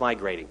keratinocytes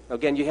migrating.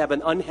 Again, you have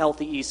an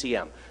unhealthy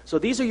ECM. So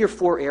these are your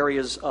 4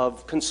 areas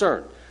of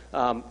concern.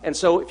 And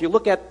so if you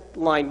look at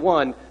line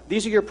 1,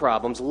 these are your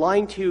problems.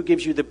 Line 2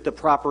 gives you the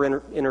proper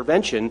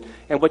intervention,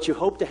 and what you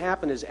hope to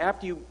happen is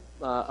after you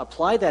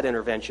apply that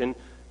intervention,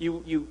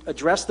 you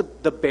address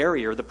the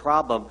barrier, the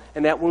problem,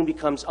 and that wound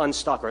becomes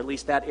unstuck, or at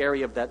least that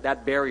area of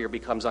that barrier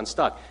becomes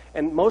unstuck.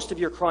 And most of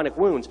your chronic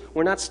wounds,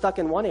 we're not stuck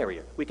in one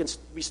area. We can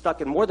be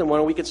stuck in more than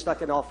one, or we can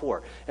stuck in all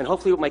 4. And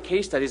hopefully with my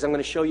case studies, I'm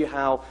going to show you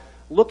how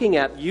looking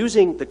at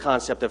using the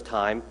concept of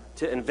time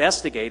to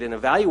investigate and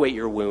evaluate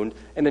your wound,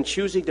 and then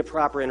choosing the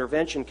proper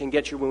intervention can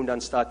get your wound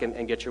unstuck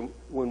and get your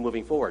wound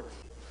moving forward.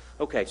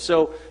 Okay,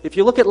 so if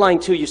you look at line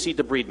 2, you see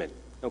debridement,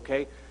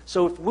 okay?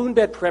 So if wound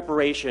bed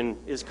preparation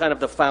is kind of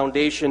the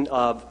foundation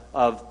of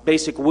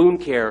basic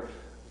wound care,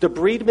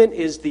 debridement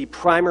is the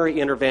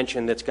primary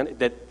intervention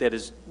that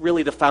is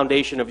really the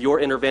foundation of your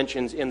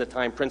interventions in the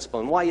time principle.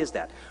 And why is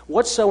that?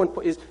 What's so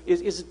important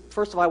is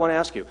first of all, I want to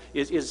ask you,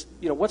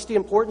 what's the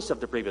importance of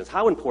debridement?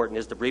 How important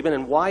is debridement,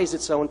 and why is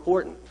it so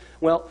important?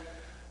 Well,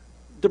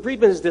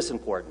 debridement is this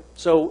important.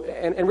 So,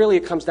 and really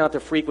it comes down to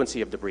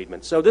frequency of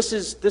debridement. So this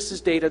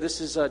is data, this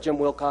is Jim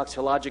Wilcox,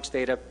 Hologics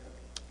data.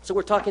 So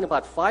we're talking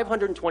about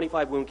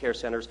 525 wound care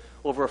centers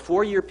over a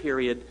 4-year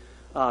period,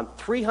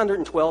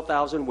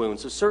 312,000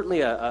 wounds, so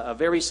certainly a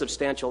very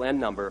substantial N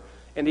number,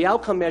 and the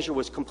outcome measure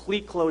was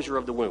complete closure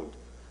of the wound.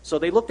 So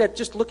they looked at,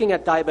 just looking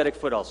at diabetic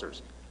foot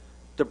ulcers,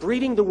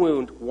 debriding the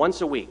wound once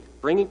a week,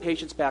 bringing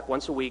patients back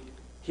once a week,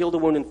 heal the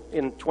wound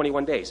in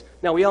 21 days.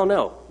 Now we all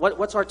know,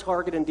 what's our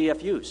target in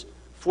DFUs?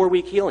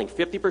 4-week healing,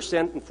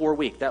 50% in 4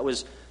 weeks. That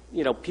was,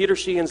 Peter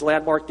Sheehan's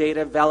landmark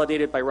data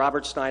validated by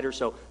Robert Snyder.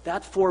 So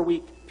that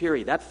 4-week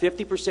period, that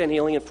 50%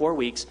 healing in 4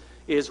 weeks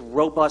is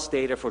robust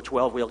data for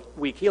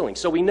 12-week healing.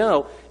 So we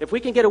know if we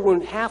can get a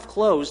wound half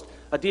closed,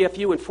 a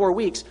DFU in 4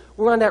 weeks,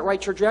 we're on that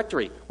right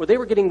trajectory where they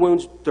were getting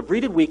wounds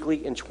debrided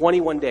weekly in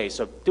 21 days.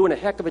 So doing a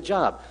heck of a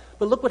job.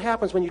 But look what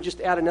happens when you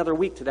just add another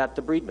week to that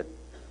debridement.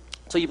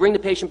 So you bring the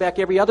patient back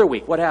every other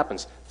week. What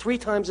happens? 3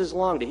 times as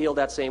long to heal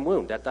that same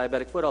wound, that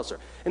diabetic foot ulcer.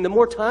 And the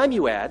more time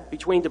you add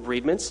between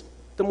debridements,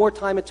 the more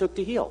time it took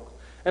to heal.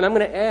 And I'm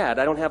going to add,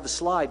 I don't have the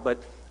slide,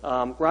 but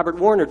Robert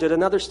Warner did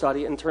another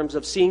study in terms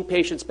of seeing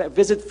patients back,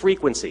 visit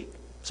frequency.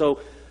 So,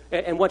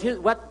 and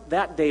what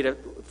that data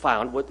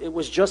found, it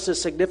was just as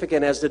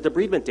significant as the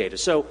debridement data.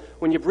 So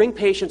when you bring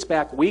patients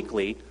back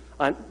weekly,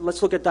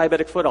 let's look at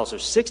diabetic foot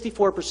ulcers,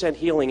 64%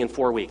 healing in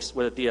 4 weeks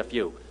with a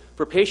DFU.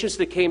 For patients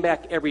that came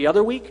back every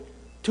other week,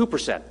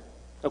 2%.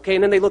 Okay,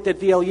 and then they looked at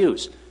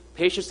VLUs.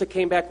 Patients that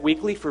came back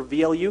weekly for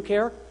VLU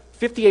care,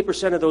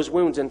 58% of those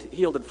wounds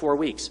healed in 4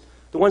 weeks.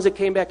 The ones that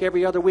came back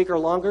every other week or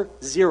longer,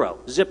 0,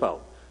 Zippo.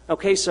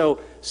 Okay, so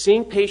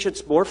seeing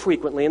patients more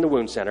frequently in the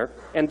wound center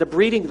and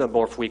debriding them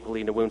more frequently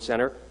in the wound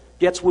center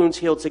gets wounds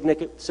healed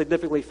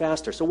significantly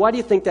faster. So why do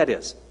you think that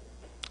is?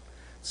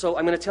 So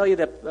I'm going to tell you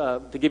that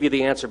to give you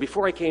the answer.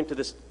 Before I came to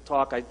this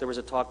talk, there was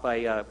a talk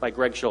by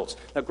Greg Schultz.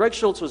 Now, Greg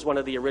Schultz was one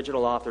of the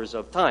original authors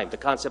of time, the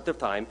concept of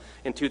time,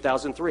 in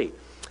 2003.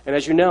 And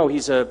as you know,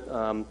 he's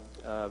a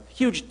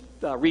huge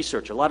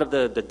research. A lot of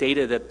the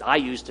data that I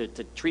use to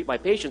treat my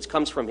patients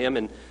comes from him,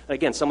 and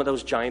again, some of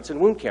those giants in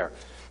wound care.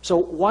 So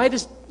why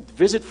does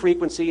visit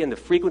frequency and the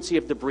frequency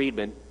of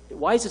debridement,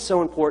 why is it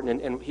so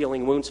important in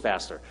healing wounds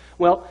faster?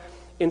 Well,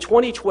 in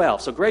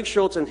 2012, so Greg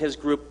Schultz and his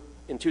group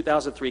in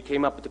 2003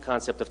 came up with the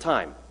concept of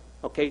time.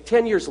 Okay,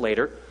 10 years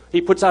later,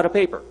 he puts out a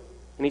paper,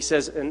 and he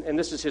says, and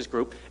this is his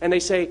group, and they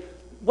say,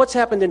 what's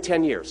happened in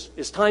 10 years?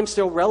 Is time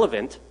still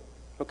relevant?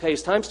 Okay,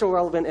 is time still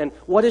relevant, and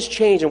what has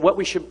changed, and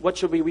what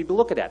should we be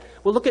looking at?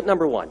 Well, look at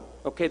number one,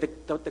 okay,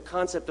 the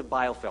concept of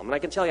biofilm. And I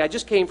can tell you, I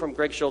just came from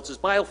Greg Schultz's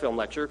biofilm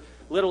lecture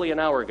literally an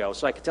hour ago,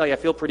 so I can tell you I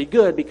feel pretty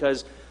good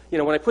because, you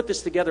know, when I put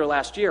this together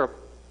last year,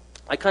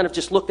 I kind of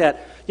just looked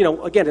at, you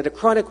know, again, at a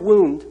chronic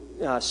wound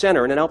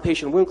center in an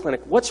outpatient wound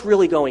clinic, what's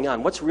really going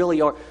on?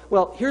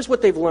 Well, here's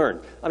what they've learned.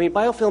 I mean,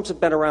 biofilms have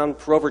been around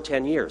for over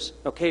 10 years,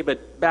 okay,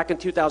 but back in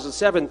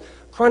 2007,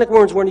 chronic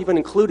wounds weren't even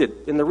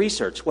included in the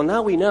research. Well,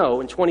 now we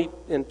know in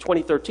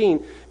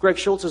 2013, Greg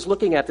Schultz is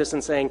looking at this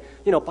and saying,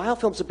 you know,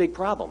 biofilm's a big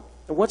problem.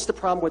 And what's the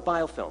problem with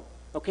biofilm?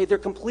 Okay, they're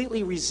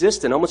completely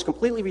resistant, almost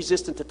completely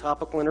resistant to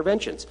topical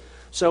interventions.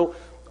 So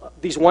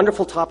these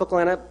wonderful topical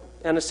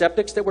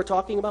antiseptics that we're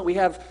talking about, we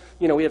have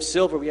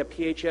silver, we have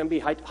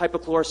PHMB,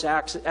 hypochlorous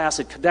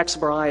acid,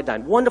 cadexambar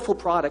iodine, wonderful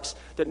products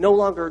that no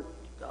longer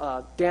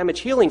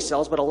damage healing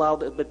cells but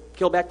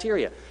kill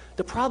bacteria.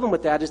 The problem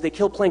with that is they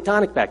kill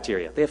planktonic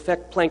bacteria. They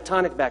affect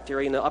planktonic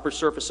bacteria in the upper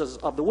surfaces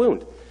of the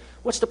wound.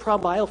 What's the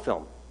problem with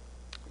biofilm?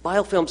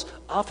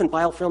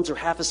 Biofilms are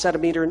half a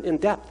centimeter in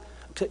depth.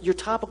 Your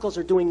topicals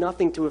are doing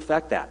nothing to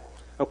affect that.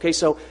 Okay,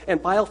 so,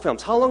 and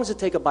biofilms, how long does it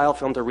take a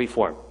biofilm to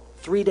reform?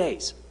 3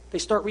 days. They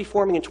start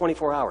reforming in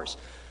 24 hours.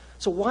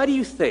 So why do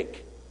you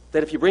think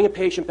that if you bring a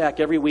patient back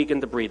every week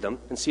and debride them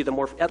and see them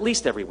at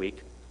least every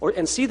week,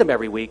 and see them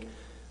every week,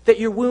 that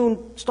your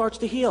wound starts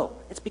to heal?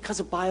 It's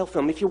because of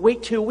biofilm. If you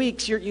wait 2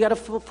 weeks, you got a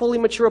fully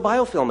mature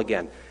biofilm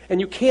again.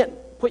 And you can't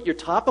put your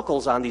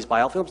topicals on these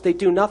biofilms. They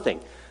do nothing.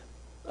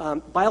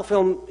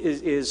 Biofilm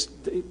is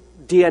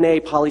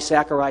DNA,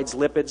 polysaccharides,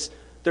 lipids.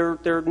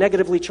 They're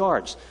negatively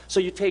charged. So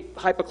you take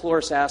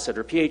hypochlorous acid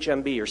or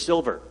PHMB or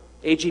silver,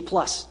 Ag+,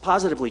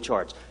 positively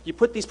charged. You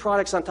put these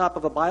products on top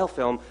of a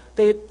biofilm,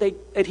 they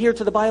adhere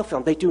to the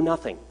biofilm. They do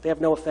nothing. They have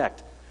no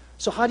effect.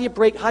 So how do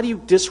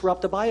you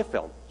disrupt the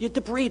biofilm? You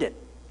debride it.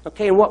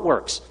 Okay, and what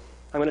works?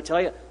 I'm going to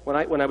tell you,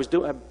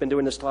 I've been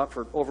doing this talk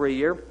for over a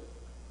year.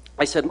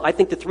 I said, I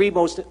think the 3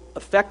 most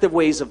effective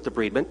ways of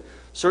debridement,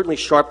 certainly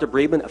sharp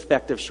debridement,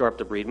 effective sharp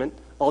debridement,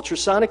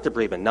 ultrasonic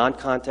debridement,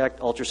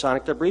 non-contact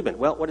ultrasonic debridement.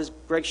 Well, what does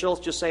Greg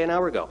Schultz just say an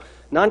hour ago?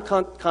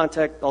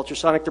 Non-contact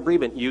ultrasonic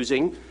debridement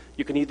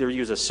you can either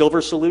use a silver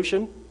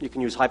solution, you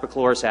can use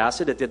hypochlorous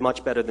acid. It did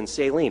much better than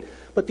saline.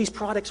 But these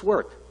products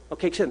work.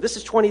 Okay, this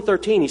is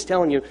 2013. He's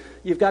telling you,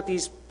 you've got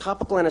these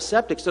topical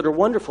antiseptics that are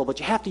wonderful, but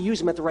you have to use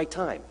them at the right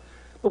time.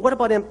 But what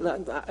about,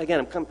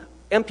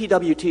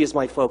 NPWT is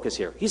my focus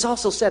here. He's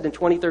also said in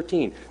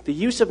 2013, the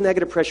use of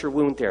negative pressure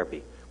wound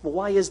therapy. Well,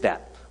 why is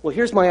that? Well,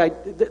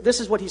 this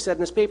is what he said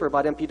in this paper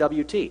about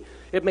NPWT.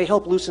 It may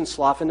help loosen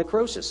slough and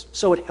necrosis.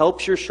 So it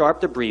helps your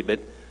sharp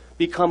debridement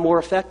become more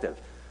effective.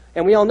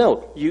 And we all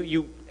know,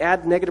 you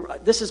add negative,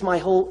 this is my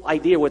whole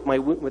idea with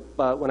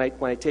when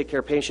I take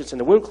care of patients in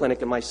the wound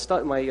clinic and my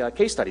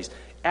case studies.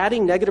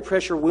 Adding negative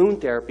pressure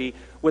wound therapy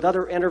with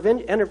other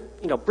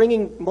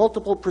bringing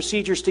multiple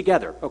procedures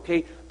together,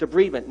 okay?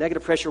 Debridement,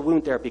 negative pressure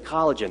wound therapy,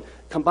 collagen.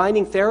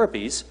 Combining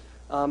therapies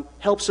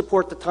helps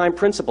support the time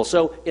principle.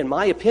 So in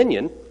my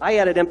opinion, I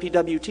added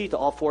NPWT to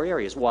all 4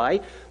 areas.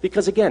 Why?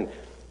 Because again,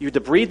 you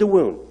debride the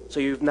wound. So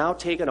you've now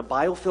taken a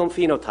biofilm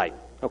phenotype,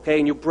 okay,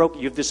 and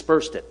you've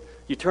dispersed it.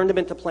 You turn them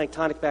into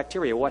planktonic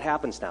bacteria. What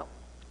happens now?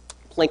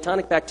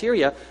 Planktonic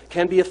bacteria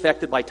can be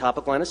affected by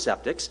topical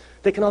antiseptics.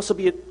 They can also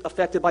be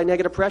affected by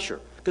negative pressure.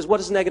 Because what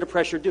does negative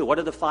pressure do? What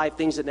are the 5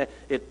 things that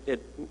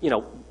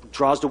it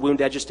draws the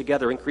wound edges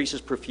together,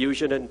 increases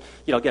perfusion, and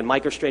again,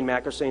 microstrain,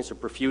 macrostrain, so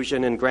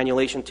perfusion and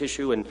granulation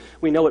tissue, and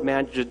we know it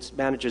manages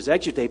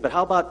exudate. But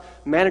how about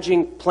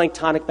managing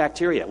planktonic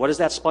bacteria? What does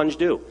that sponge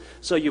do?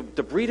 So you've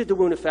debrided the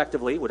wound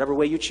effectively, whatever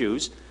way you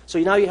choose. So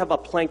now you have a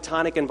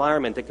planktonic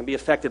environment that can be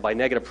affected by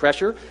negative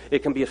pressure. It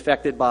can be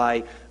affected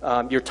by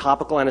your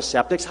topical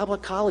antiseptics. How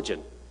about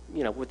collagen?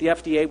 With the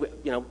FDA,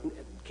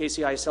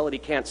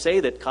 KCI can't say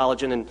that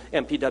collagen and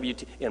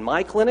NPWT, in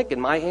my clinic, in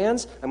my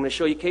hands, I'm going to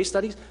show you case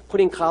studies,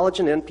 putting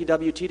collagen and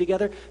NPWT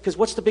together, because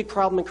what's the big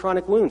problem in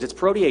chronic wounds? It's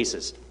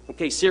proteases,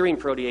 okay, serine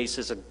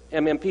proteases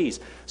and MMPs.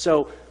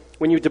 So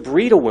when you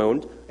debride a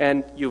wound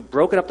and you've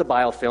broken up the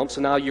biofilm,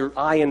 so now your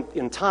eye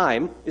in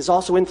time is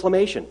also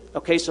inflammation,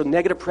 okay? So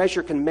negative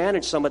pressure can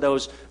manage some of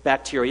those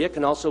bacteria,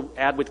 can also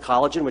add with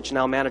collagen, which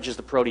now manages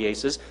the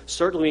proteases.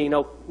 Certainly,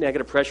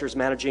 negative pressure is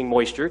managing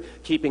moisture,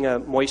 keeping a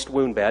moist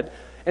wound bed.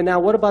 And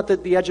now what about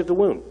the edge of the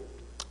wound?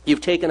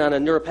 You've taken on a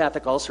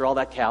neuropathic ulcer, all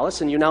that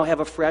callus, and you now have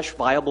a fresh,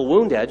 viable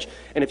wound edge.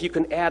 And if you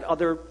can add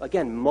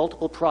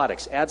multiple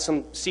products, add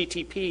some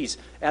CTPs,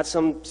 add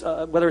some,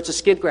 whether it's a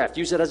skin graft,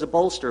 use it as a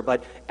bolster,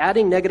 but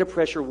adding negative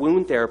pressure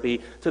wound therapy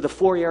to the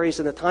 4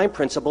 areas in the time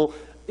principle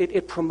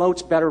it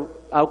promotes better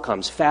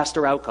outcomes,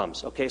 faster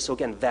outcomes, okay? So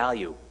again,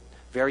 value.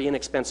 Very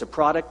inexpensive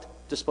product,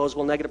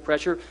 disposable negative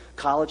pressure,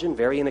 collagen,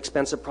 very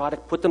inexpensive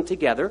product. Put them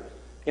together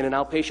in an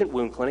outpatient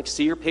wound clinic,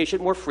 see your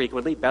patient more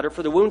frequently, better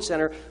for the wound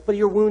center, but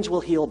your wounds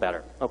will heal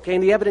better, okay?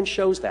 And the evidence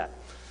shows that.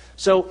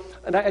 So,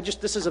 and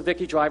this is a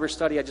Vicky Driver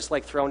study, I just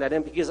like throwing that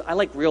in because I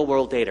like real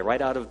world data,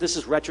 right out of, this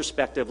is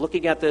retrospective,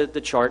 looking at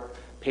the chart,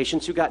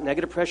 patients who got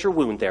negative pressure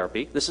wound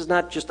therapy. This is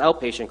not just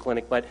outpatient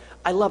clinic, but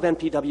I love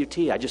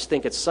NPWT. I just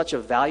think it's such a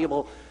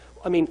valuable,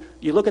 I mean,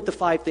 you look at the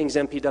 5 things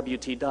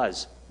NPWT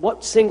does.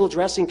 What single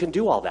dressing can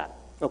do all that?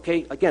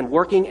 Okay, again,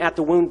 working at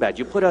the wound bed.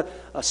 You put a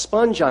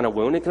sponge on a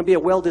wound. It can be a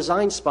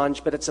well-designed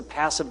sponge, but it's a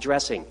passive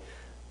dressing.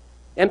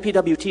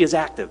 NPWT is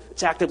active.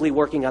 It's actively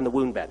working on the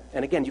wound bed.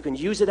 And again, you can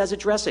use it as a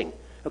dressing.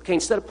 Okay,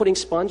 instead of putting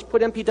sponge,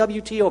 put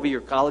NPWT over your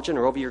collagen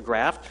or over your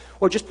graft,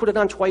 or just put it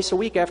on twice a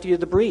week after you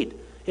debride.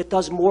 It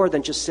does more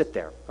than just sit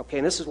there. Okay,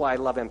 and this is why I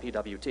love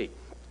NPWT.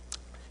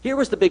 Here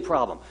was the big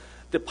problem.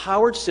 The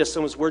powered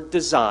systems were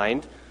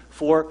designed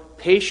for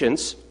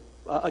patients,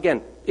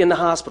 again, in the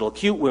hospital,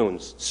 acute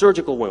wounds,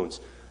 surgical wounds.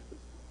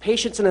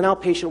 Patients in an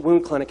outpatient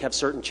wound clinic have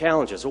certain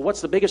challenges. Well,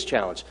 what's the biggest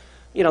challenge?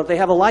 You know, they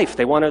have a life.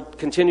 They want to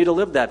continue to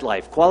live that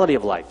life, quality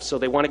of life. So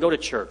they want to go to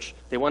church.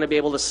 They want to be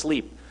able to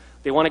sleep.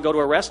 They want to go to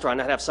a restaurant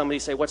and not have somebody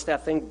say, what's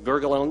that thing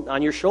gurgle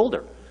on your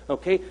shoulder?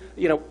 Okay?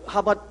 You know, how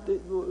about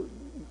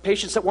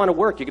patients that want to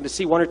work? You're going to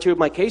see 1 or 2 of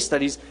my case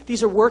studies.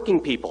 These are working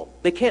people.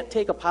 They can't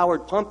take a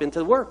powered pump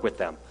into work with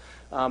them.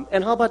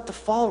 And how about the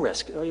fall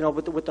risk, you know,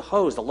 with the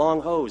hose, the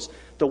long hose,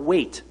 the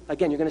weight?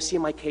 Again, you're going to see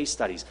in my case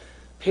studies.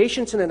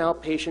 Patients in an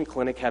outpatient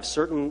clinic have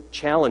certain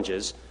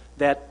challenges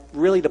that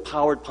really the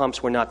powered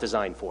pumps were not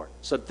designed for.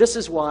 So this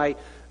is why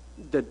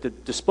the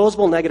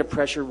disposable negative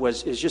pressure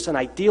is just an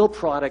ideal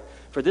product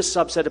for this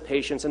subset of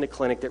patients in the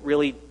clinic that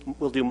really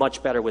will do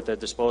much better with a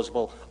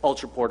disposable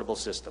ultra-portable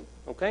system.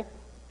 Okay?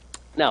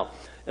 Now,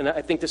 and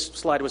I think this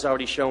slide was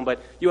already shown,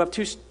 but you have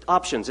 2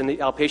 options in the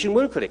outpatient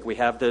wound clinic. We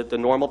have the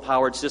normal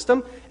powered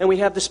system, and we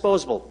have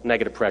disposable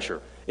negative pressure.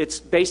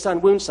 It's based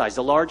on wound size.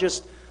 The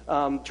largest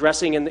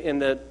dressing in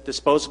the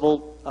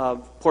disposable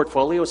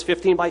portfolio is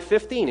 15 by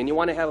 15, and you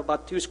want to have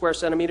about 2 square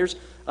centimeters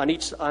on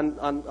each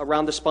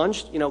around the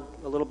sponge, you know,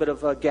 a little bit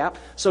of a gap.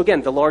 So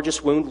again, the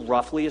largest wound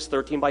roughly is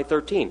 13 by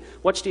 13.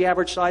 What's the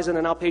average size in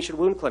an outpatient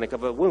wound clinic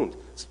of a wound?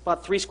 It's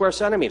about 3 square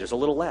centimeters, a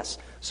little less.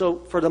 So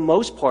for the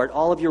most part,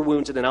 all of your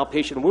wounds in an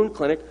outpatient wound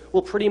clinic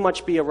will pretty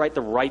much be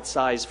the right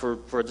size for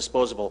a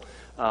disposable.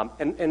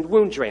 And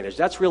wound drainage,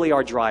 that's really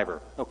our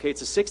driver. Okay,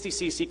 it's a 60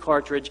 cc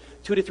cartridge,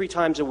 2 to 3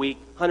 times a week,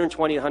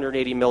 120 to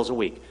 180 mils a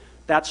week.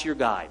 That's your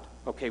guide.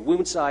 Okay,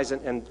 wound size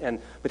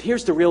but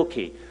here's the real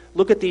key.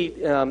 Look at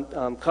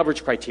the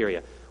coverage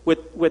criteria.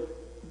 With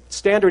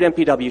standard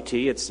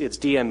NPWT, it's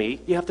DME.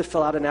 You have to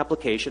fill out an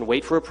application,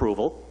 wait for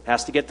approval,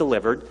 has to get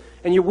delivered,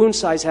 and your wound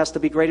size has to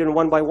be greater than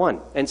 1 by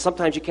 1. And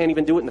sometimes you can't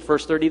even do it in the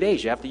first 30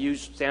 days. You have to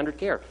use standard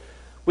care.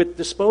 With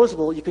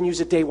disposable, you can use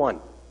it day 1.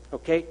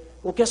 Okay?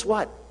 Well, guess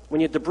what?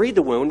 When you debride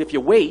the wound, if you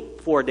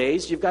wait 4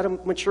 days, you've got a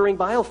maturing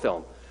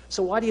biofilm.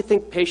 So why do you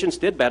think patients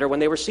did better when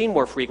they were seen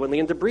more frequently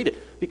and debrided?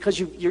 Because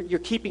you're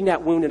keeping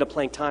that wound in a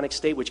planktonic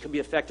state, which can be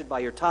affected by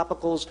your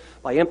topicals,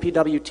 by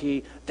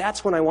NPWT.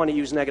 That's when I want to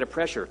use negative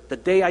pressure, the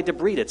day I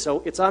debride it.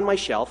 So it's on my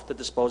shelf, the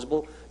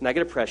disposable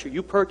negative pressure.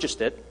 You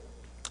purchased it.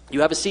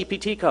 You have a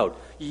CPT code.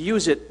 You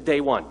use it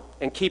day 1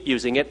 and keep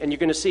using it, and you're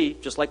going to see,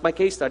 just like my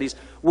case studies,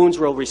 wounds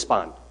will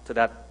respond to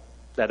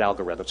that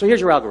algorithm. So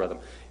here's your algorithm.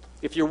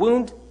 If your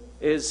wound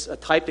is a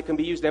type that can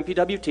be used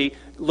NPWT,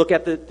 look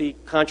at the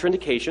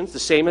contraindications, the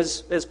same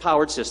as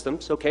powered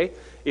systems, okay?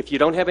 If you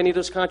don't have any of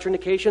those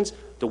contraindications,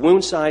 the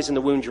wound size and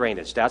the wound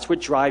drainage, that's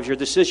what drives your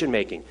decision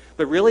making.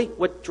 But really,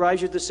 what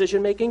drives your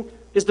decision making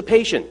is the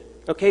patient,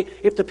 okay?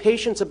 If the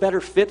patient's a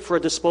better fit for a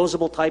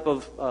disposable type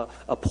of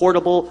a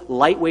portable,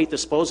 lightweight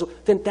disposal,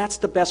 then that's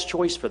the best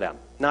choice for them,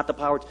 not the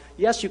powered.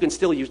 Yes, you can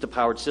still use the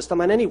powered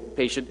system on any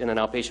patient in an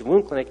outpatient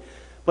wound clinic,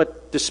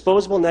 but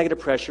disposable negative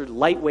pressure,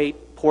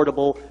 lightweight,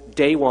 portable,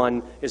 day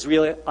 1 is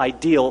really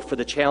ideal for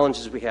the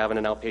challenges we have in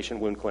an outpatient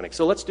wound clinic.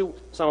 So let's do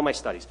some of my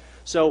studies.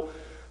 So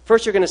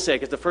first you're going to say,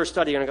 because the first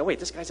study you're going to go, wait,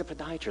 this guy's a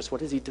podiatrist.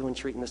 What is he doing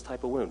treating this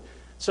type of wound?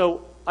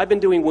 So I've been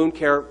doing wound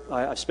care.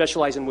 I've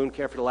specialized in wound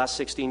care for the last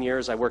 16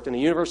 years. I worked in a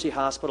university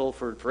hospital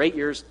for 8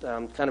 years,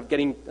 kind of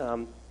getting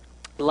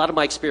a lot of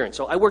my experience.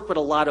 So I worked with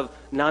a lot of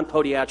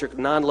non-podiatric,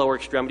 non-lower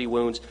extremity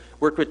wounds,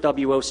 worked with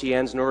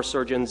WOCNs,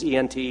 neurosurgeons,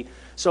 ENT.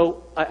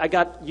 So I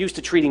got used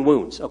to treating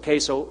wounds, okay?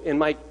 So in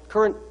my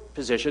current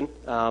position,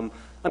 I'm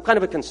kind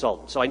of a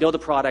consultant. So I know the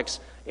products,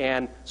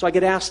 and so I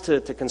get asked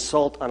to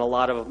consult on a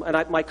lot of them.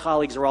 And my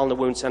colleagues are all in the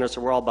wound center,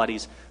 so we're all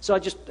buddies. So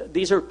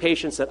these are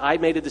patients that I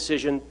made a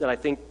decision that I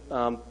think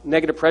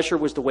negative pressure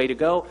was the way to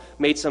go,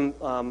 made some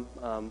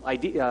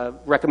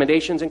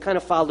recommendations, and kind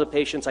of followed the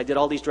patients. I did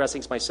all these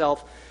dressings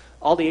myself.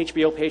 All the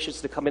HBO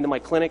patients that come into my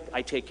clinic,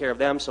 I take care of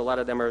them, so a lot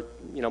of them are,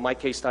 my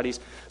case studies.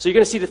 So you're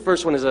going to see the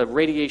first one is a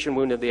radiation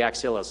wound of the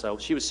axilla. So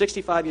she was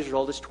 65 years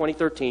old, it's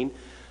 2013.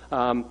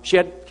 She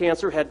had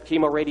cancer, had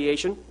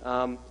chemoradiation,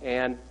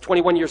 and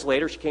 21 years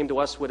later, she came to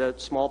us with a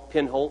small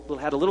pinhole,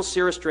 had a little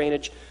serous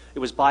drainage. It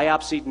was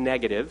biopsied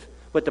negative,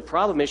 but the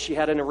problem is she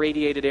had an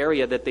irradiated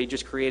area that they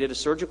just created a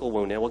surgical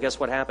wound in. Well,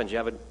 guess what happens? You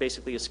have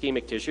basically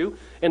ischemic tissue,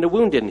 and the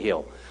wound didn't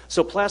heal.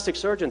 So plastic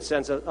surgeon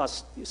sends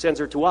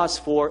her to us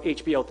for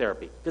HBO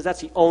therapy, because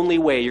that's the only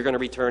way you're going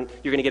to get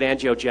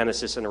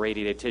angiogenesis in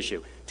irradiated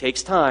tissue.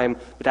 Takes time,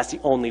 but that's the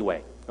only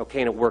way.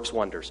 Okay, and it works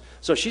wonders.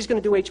 So she's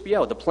going to do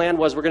HBO. The plan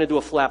was we're going to do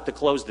a flap to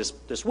close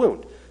this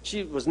wound.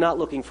 She was not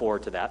looking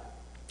forward to that.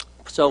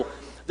 So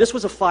this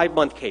was a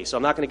 5-month case. So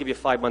I'm not going to give you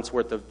 5 months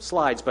worth of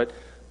slides, but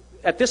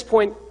at this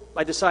point,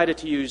 I decided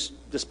to use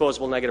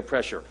disposable negative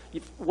pressure.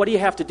 What do you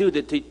have to do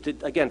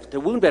to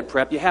wound bed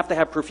prep? You have to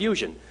have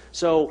perfusion.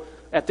 So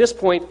at this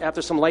point,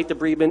 after some light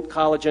debridement,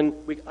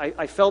 collagen,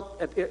 I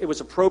felt it was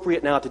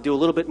appropriate now to do a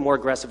little bit more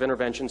aggressive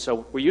intervention.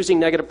 So we're using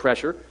negative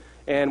pressure.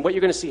 And what you're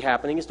going to see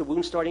happening is the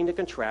wound starting to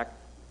contract.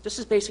 This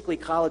is basically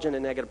collagen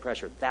and negative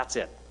pressure. That's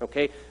it,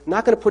 okay? I'm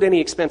not going to put any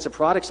expensive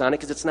products on it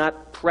because it's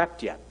not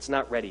prepped yet. It's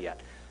not ready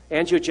yet.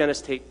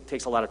 Angiogenesis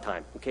takes a lot of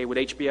time, okay? With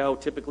HBO,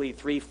 typically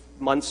 3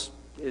 months,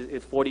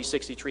 40,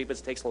 60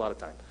 treatments, takes a lot of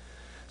time.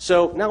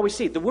 So now we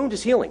see the wound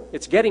is healing.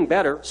 It's getting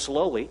better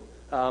slowly.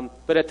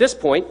 But at this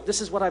point,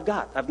 this is what I've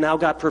got. I've now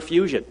got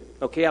perfusion,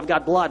 okay? I've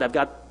got blood. I've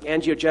got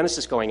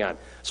angiogenesis going on.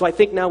 So I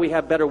think now we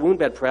have better wound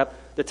bed prep.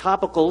 The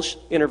topical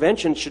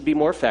intervention should be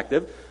more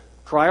effective.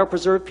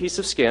 Cryopreserved piece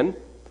of skin.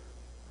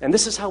 And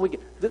this is how we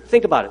get,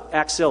 think about it,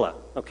 axilla,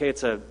 okay?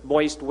 It's a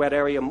moist, wet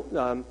area,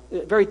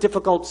 very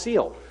difficult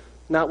seal.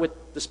 Not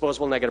with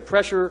disposable negative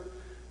pressure.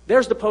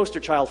 There's the poster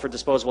child for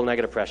disposable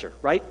negative pressure,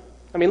 right?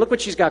 I mean, look what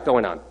she's got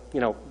going on.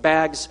 You know,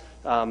 bags,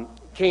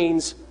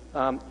 canes,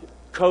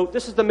 coat.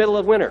 This is the middle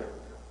of winter.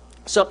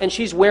 So, and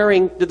she's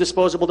wearing the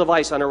disposable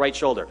device on her right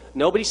shoulder.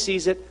 Nobody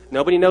sees it.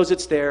 Nobody knows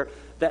it's there.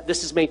 That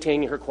this is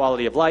maintaining her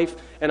quality of life.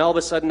 And all of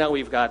a sudden now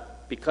we've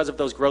got, because of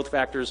those growth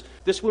factors,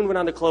 this wound went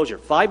on to closure.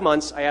 5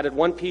 months, I added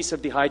 1 piece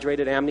of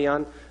dehydrated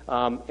amnion,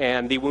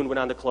 and the wound went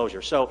on to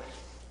closure. So,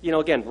 you know,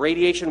 again,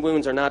 radiation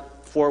wounds are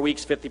not 4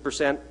 weeks,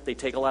 50%. They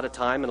take a lot of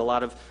time and a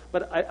lot of,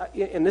 but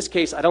in this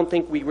case, I don't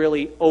think we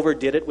really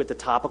overdid it with the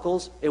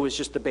topicals. It was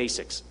just the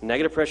basics.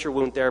 Negative pressure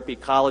wound therapy,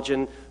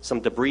 collagen,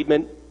 some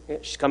debridement.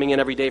 She's coming in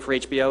every day for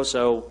HBO,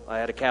 so I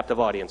had a captive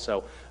audience.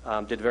 So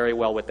did very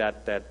well with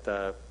that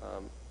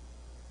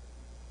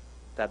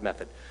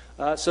method.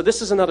 So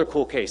this is another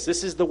cool case.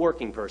 This is the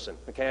working person.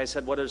 Okay, I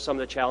said what are some of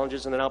the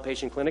challenges in an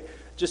outpatient clinic?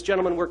 This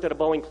gentleman worked at a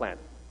Boeing plant,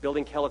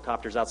 building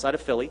helicopters outside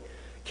of Philly.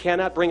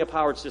 Cannot bring a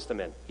powered system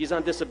in. He's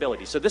on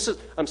disability. So this is,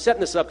 I'm setting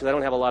this up because I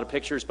don't have a lot of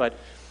pictures, but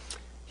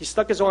he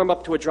stuck his arm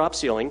up to a drop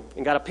ceiling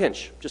and got a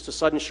pinch, just a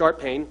sudden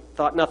sharp pain,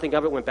 thought nothing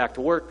of it, went back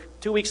to work.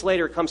 2 weeks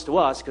later, it comes to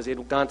us because he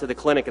had gone to the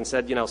clinic and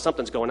said, you know,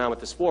 something's going on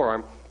with this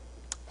forearm.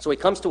 So he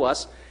comes to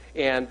us,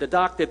 and the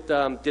doc that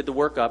did the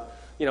workup,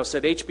 you know,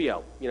 said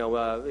HBO. You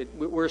know,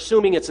 we're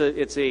assuming it's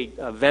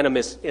a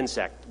venomous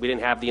insect. We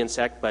didn't have the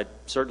insect, but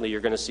certainly you're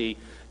going to see,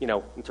 you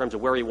know, in terms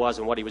of where he was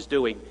and what he was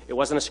doing, it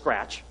wasn't a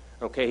scratch.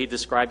 Okay, he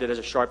described it as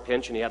a sharp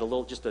pinch, and he had a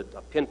little, just a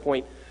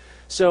pinpoint.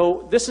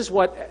 So this is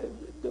what,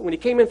 when he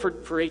came in for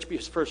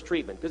HBO's first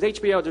treatment, because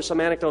HBO, there's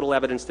some anecdotal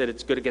evidence that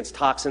it's good against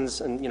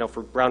toxins and, you know,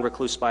 for brown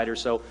recluse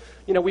spiders. So,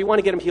 you know, we want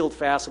to get him healed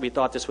fast, so we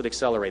thought this would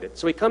accelerate it.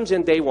 So he comes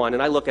in day 1,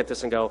 and I look at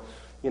this and go,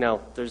 you know,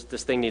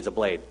 this thing needs a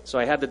blade. So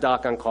I had the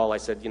doc on call. I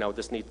said, you know,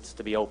 this needs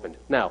to be opened.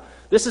 Now,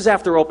 this is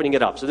after opening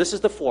it up. So this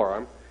is the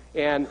forearm,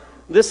 and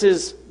this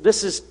is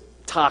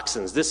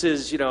toxins. This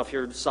is, you know, if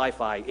you're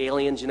sci-fi,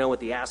 aliens, you know, with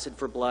the acid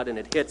for blood, and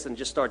it hits and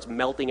just starts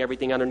melting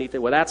everything underneath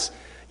it. Well,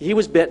 he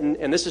was bitten,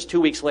 and this is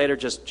 2 weeks later,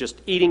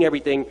 just eating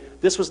everything.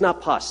 This was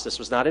not pus. This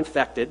was not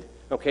infected.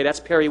 Okay, that's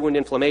peri-wound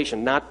inflammation.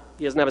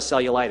 He doesn't have a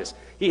cellulitis.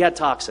 He had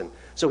toxin.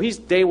 So he's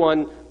day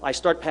 1. I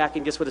start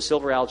packing this with a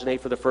silver alginate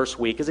for the first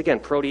week, because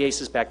again,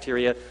 proteases,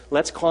 bacteria.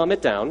 Let's calm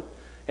it down.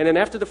 And then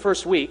after the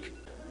first week,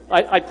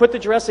 I put the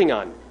dressing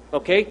on.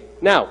 Okay,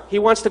 now he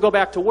wants to go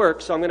back to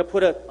work, so I'm going to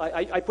put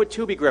I put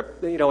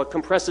Tubigrip, you know, a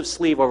compressive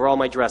sleeve over all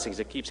my dressings.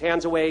 It keeps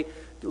hands away,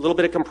 a little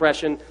bit of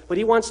compression, but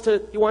he wants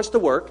to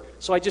work,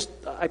 so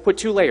I put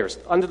 2 layers.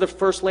 Under the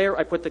first layer,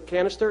 I put the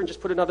canister and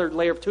just put another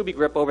layer of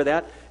Tubigrip over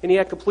that, and he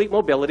had complete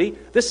mobility.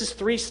 This is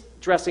 3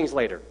 dressings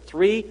later,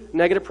 3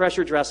 negative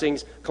pressure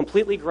dressings,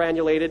 completely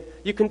granulated.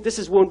 This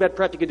is wound bed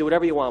prep. You can do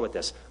whatever you want with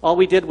this. All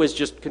we did was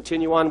just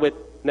continue on with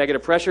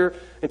negative pressure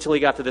until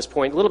he got to this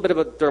point. A little bit of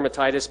a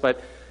dermatitis,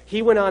 but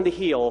he went on to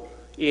heal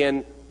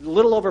in a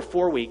little over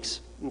 4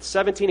 weeks. In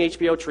 17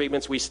 HBO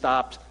treatments, we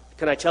stopped.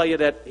 Can I tell you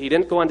that he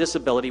didn't go on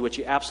disability, which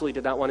he absolutely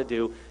did not want to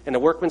do, and the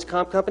Workman's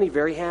Comp Company,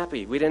 very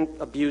happy. We didn't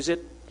abuse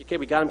it. Okay,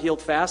 we got him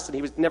healed fast, and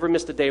he never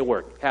missed a day of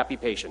work. Happy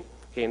patient.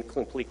 Okay, in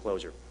complete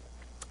closure.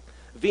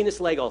 Venous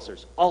leg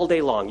ulcers, all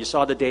day long. You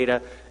saw the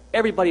data.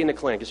 Everybody in the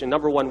clinic, it's your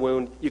number 1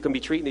 wound. You can be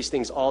treating these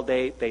things all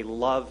day. They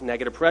love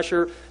negative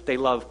pressure. They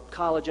love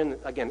collagen.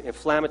 Again,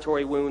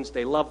 inflammatory wounds.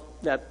 They love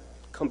that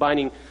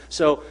combining.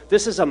 So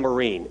this is a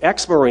Marine,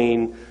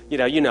 ex-Marine,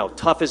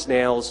 tough as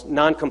nails,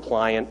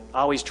 non-compliant,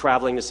 always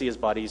traveling to see his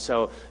buddies.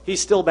 So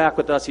he's still back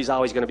with us. He's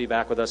always going to be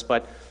back with us.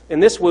 But in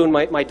this wound,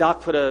 my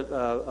doc put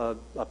a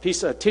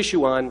piece of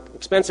tissue on,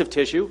 expensive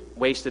tissue,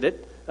 wasted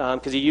it,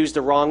 because he used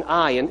the wrong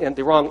I and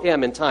the wrong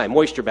M in time,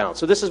 moisture balance.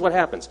 So this is what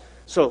happens.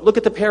 So look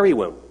at the peri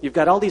wound. You've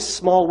got all these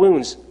small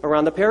wounds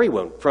around the peri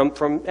wound from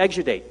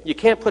exudate. You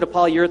can't put a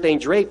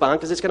polyurethane drape on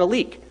because it's going to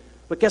leak.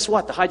 But guess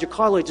what? The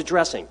hydrocolloid's a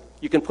dressing.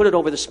 You can put it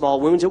over the small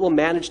wounds. It will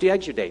manage the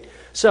exudate.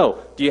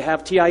 So do you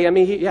have TIME?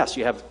 Yes,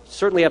 you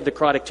certainly have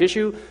necrotic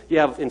tissue. You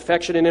have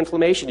infection and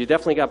inflammation. You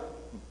definitely got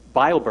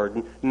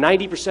bioburden.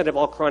 90% of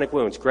all chronic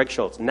wounds, Greg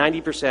Schultz,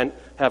 90%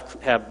 have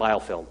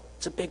biofilm.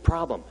 It's a big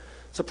problem.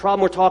 It's a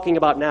problem we're talking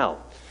about now.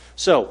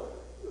 So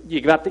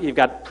you've got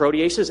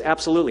proteases?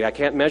 Absolutely. I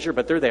can't measure,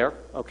 but they're there.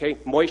 Okay.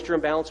 Moisture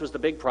imbalance was the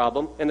big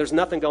problem, and there's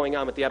nothing going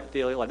on with the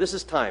epithelial. This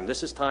is time.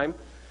 This is time.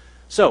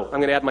 So I'm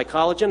going to add my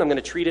collagen. I'm going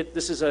to treat it.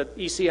 This is a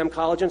ECM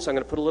collagen, so I'm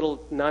going to put a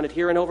little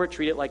non-adherent over it,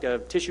 treat it like a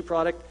tissue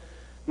product.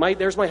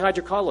 There's my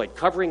hydrocolloid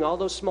covering all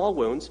those small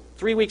wounds.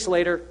 3 weeks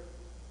later,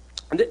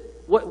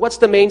 what's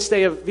the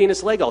mainstay of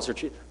venous leg ulcer?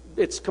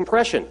 It's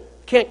compression.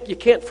 You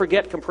can't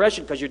forget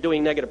compression because you're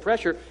doing negative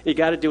pressure. You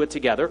got to do it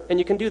together, and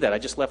you can do that. I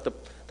just left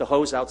the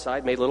hose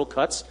outside, made little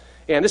cuts,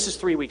 and this is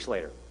 3 weeks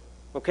later.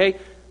 Okay,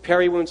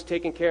 peri wounds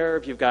taken care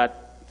of.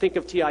 Think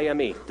of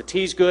TIME. The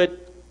T's good,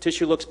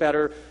 tissue looks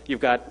better. You've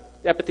got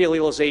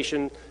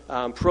epithelialization,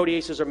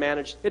 proteases are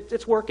managed.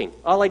 It's working.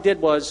 All I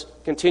did was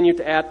continue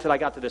to add till I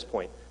got to this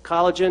point.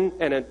 Collagen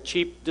and a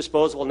cheap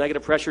disposable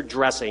negative pressure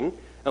dressing.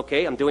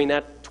 Okay, I'm doing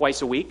that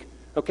twice a week.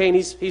 Okay, and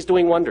he's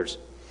doing wonders.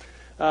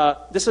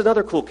 This is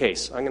another cool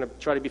case. I'm going to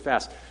try to be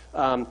fast.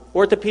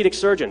 Orthopedic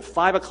surgeon,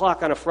 5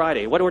 o'clock on a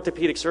Friday. What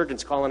orthopedic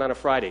surgeon's calling on a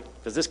Friday?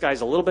 Because this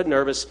guy's a little bit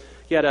nervous.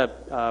 He had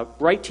a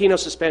right teno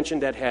suspension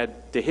that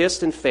had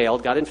dehisced and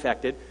failed, got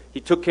infected. He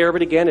took care of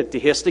it again. It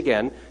dehisced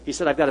again. He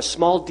said, I've got a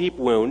small, deep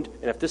wound,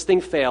 and if this thing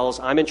fails,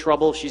 I'm in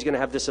trouble. She's going to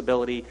have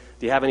disability.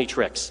 Do you have any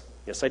tricks?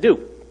 Yes, I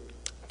do.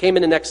 Came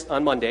in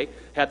on Monday,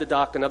 had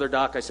another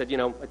doc. I said,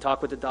 I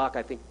talked with the doc.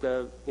 I think,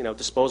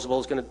 disposable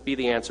is going to be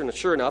the answer. And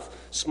sure enough,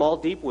 small,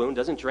 deep wound,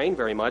 doesn't drain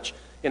very much,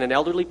 in an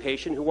elderly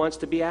patient who wants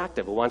to be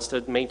active, who wants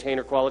to maintain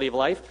her quality of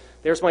life.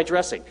 There's my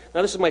dressing.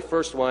 Now, this is my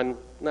first one,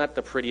 not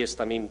the prettiest,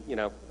 but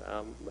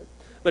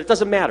it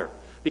doesn't matter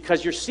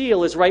because your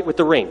seal is right with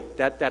the ring.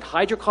 That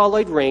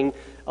hydrocolloid ring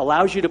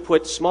allows you to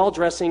put small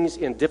dressings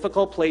in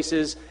difficult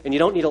places, and you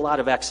don't need a lot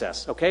of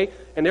excess, okay?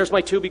 And there's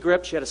my tubey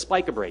grip. She had a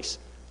spica brace.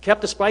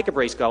 Kept the spica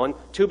brace going,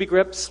 tubey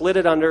grip, slid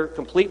it under,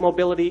 complete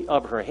mobility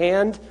of her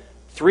hand.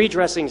 3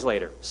 dressings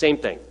later, same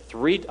thing.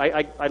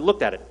 I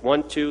looked at it.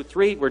 1, 2,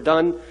 3, we're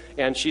done,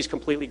 and she's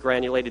completely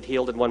granulated,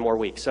 healed in 1 more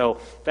week. So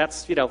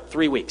that's,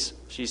 3 weeks,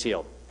 she's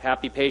healed.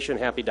 Happy patient,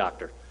 happy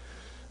doctor.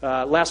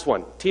 Last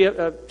one,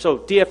 so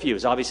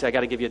DFUs. Obviously, I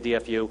got to give you a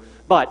DFU,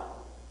 but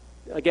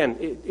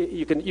again,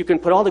 you can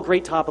put all the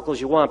great topicals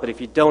you want, but if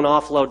you don't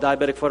offload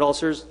diabetic foot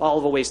ulcers, all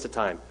of a waste of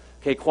time.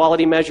 Okay,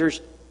 quality measures,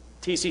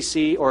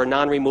 TCC or a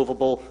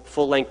non-removable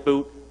full-length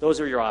boot. Those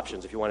are your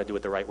options if you want to do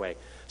it the right way.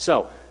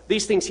 So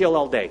these things heal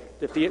all day.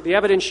 If the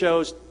evidence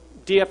shows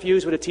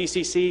DFUs with a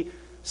TCC,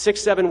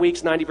 6-7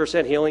 weeks,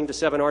 90% healing to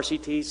 7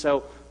 RCT.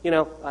 So,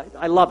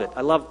 I love it.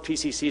 I love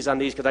TCCs on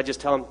these because I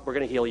just tell them, we're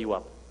going to heal you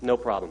up. No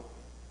problem.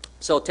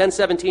 So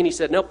 10/17, he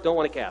said, nope, don't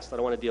want to cast. I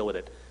don't want to deal with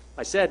it.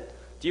 I said,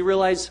 do you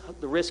realize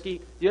the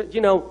risky, a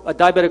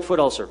diabetic foot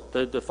ulcer,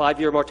 the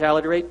 5-year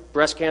mortality rate,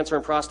 breast cancer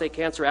and prostate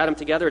cancer, add them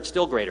together, it's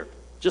still greater.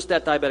 Just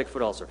that diabetic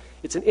foot ulcer.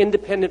 It's an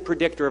independent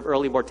predictor of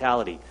early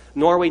mortality.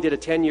 Norway did a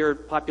 10-year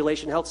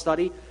population health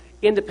study,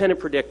 independent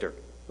predictor.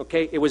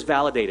 Okay, it was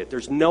validated. There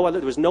was no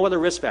other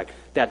risk factor.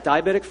 That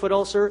diabetic foot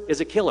ulcer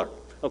is a killer.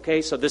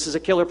 Okay, so this is a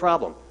killer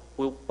problem.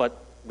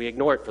 But we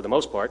ignore it for the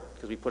most part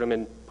because we put them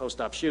in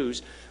post-op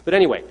shoes. But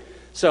anyway,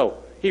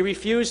 so he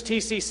refused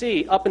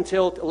TCC up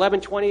until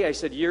 11/20. I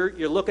said,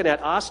 you're looking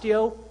at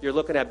osteo, you're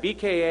looking at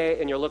BKA,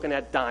 and you're looking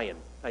at dying.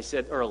 I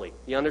said early.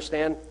 You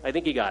understand? I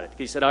think he got it.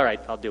 He said, all right,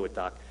 I'll do it,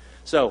 doc.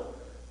 So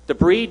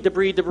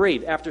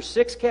debride. After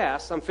 6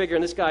 casts, I'm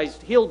figuring this guy's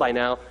healed by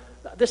now.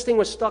 This thing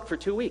was stuck for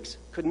 2 weeks.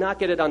 Could not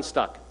get it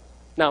unstuck.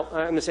 Now, I'm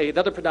going to say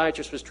another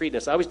podiatrist was treating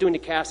this. I was doing the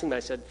casting, and I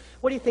said,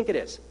 what do you think it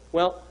is?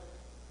 Well,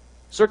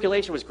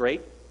 circulation was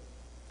great.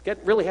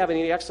 Didn't really have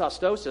any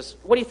exostosis.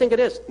 What do you think it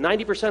is?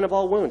 90% of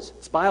all wounds.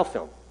 It's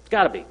biofilm. It's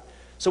got to be.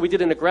 So we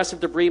did an aggressive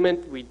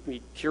debridement.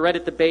 We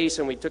curetted the base,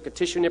 and we took a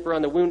tissue nipper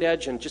on the wound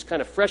edge and just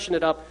kind of freshened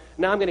it up.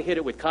 Now I'm going to hit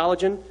it with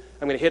collagen.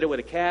 I'm going to hit it with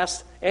a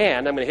cast,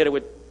 and I'm going to hit it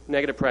with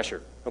negative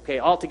pressure. Okay,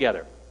 all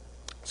together.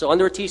 So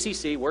under a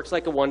TCC, works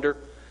like a wonder.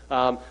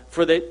 I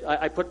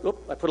put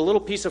a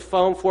little piece of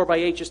foam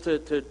 4x8 just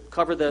to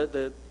cover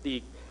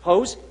the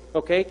hose.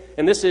 Okay,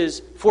 and this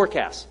is 4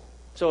 casts.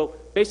 So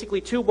basically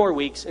 2 more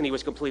weeks, and he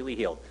was completely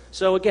healed.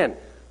 So again,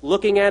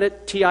 looking at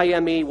it,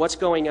 TIME, what's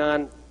going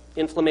on?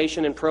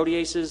 Inflammation and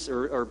proteases,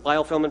 or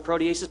biofilm and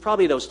proteases,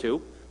 probably those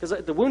 2,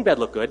 because the wound bed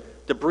looked good.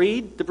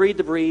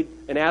 Debride,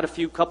 and add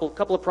a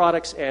couple of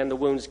products, and the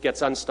wound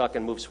gets unstuck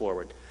and moves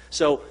forward.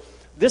 So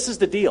this is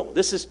the deal.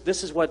 This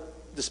is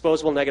what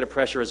disposable negative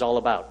pressure is all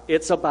about.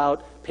 It's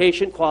about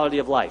patient quality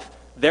of life.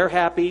 They're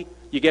happy,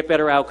 you get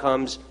better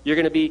outcomes. You're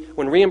going to be,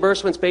 when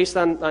reimbursement's based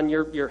on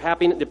your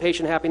happiness, the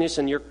patient happiness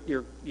and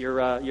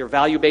your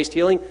value-based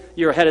healing,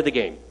 you're ahead of the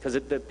game because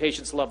the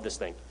patients love this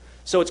thing.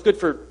 So it's good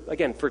for,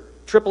 again, for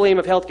triple aim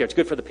of healthcare. It's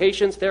good for the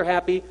patients. They're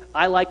happy.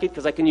 I like it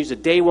because I can use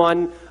it day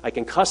one. I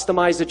can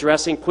customize the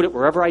dressing, put it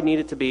wherever I need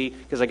it to be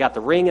because I got the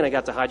ring and I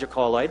got the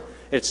hydrocolloid.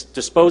 It's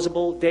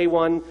disposable, day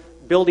one,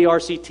 build the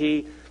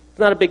RCT. It's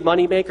not a big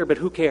money maker, but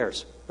who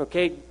cares?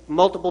 Okay,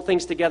 multiple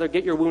things together,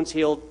 get your wounds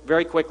healed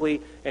very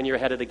quickly, and you're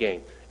ahead of the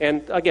game.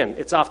 And again,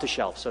 it's off the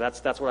shelf, so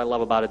that's what I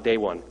love about it day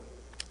one.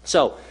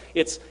 So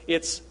it's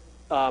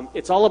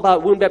all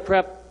about wound bed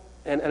prep,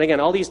 and again,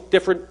 all these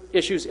different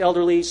issues,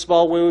 elderly,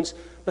 small wounds,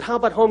 but how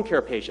about home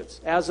care patients?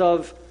 As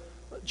of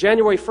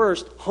January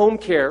 1st, home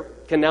care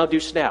can now do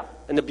SNAP.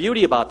 And the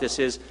beauty about this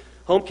is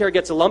home care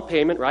gets a lump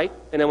payment, right?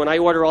 And then when I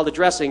order all the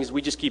dressings,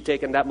 we just keep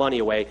taking that money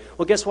away.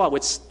 Well, guess what?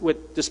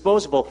 With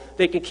disposable,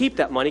 they can keep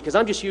that money because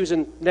I'm just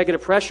using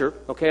negative pressure.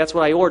 Okay, that's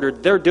what I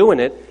ordered. They're doing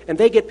it, and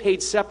they get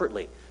paid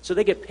separately. So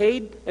they get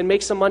paid and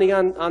make some money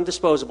on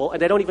disposable,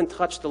 and they don't even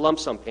touch the lump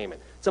sum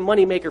payment. It's a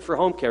money maker for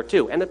home care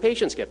too, and the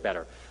patients get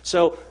better.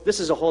 So this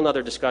is a whole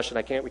other discussion.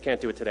 We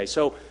can't do it today.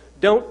 So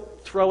don't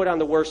throw it on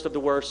the worst of the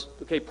worst.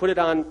 Okay, put it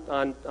on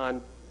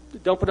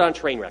don't put it on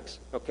train wrecks.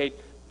 Okay.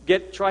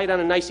 Try it on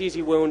a nice,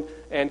 easy wound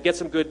and get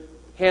some good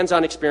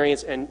hands-on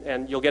experience,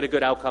 and you'll get a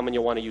good outcome, and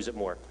you'll want to use it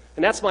more.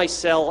 And that's my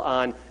sell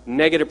on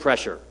negative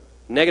pressure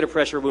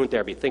wound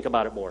therapy. Think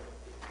about it more.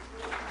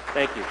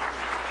 Thank you.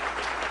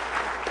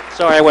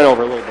 Sorry, I went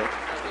over a little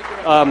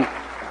bit.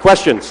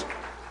 Questions?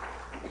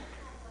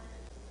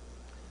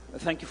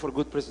 Thank you for a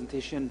good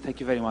presentation.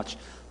 Thank you very much.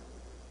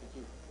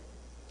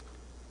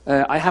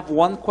 I have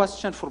one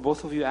question for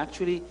both of you,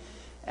 actually,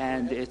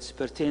 and it's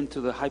pertaining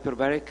to the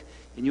hyperbaric.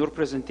 In your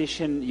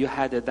presentation, you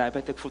had a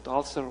diabetic foot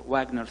ulcer,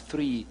 Wagner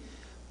 3,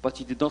 but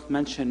you did not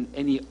mention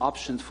any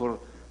options for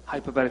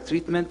hyperbaric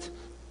treatment.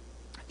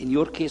 In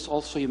your case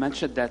also, you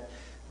mentioned that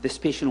this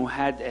patient who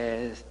had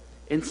an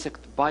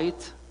insect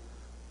bite,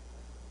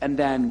 and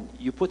then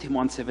you put him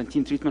on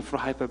 17 treatment for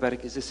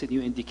hyperbaric. Is this a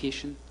new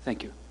indication?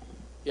 Thank you.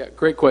 Yeah,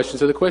 great question.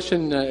 So the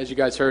question, as you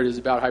guys heard, is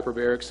about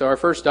hyperbaric. So our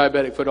first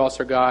diabetic foot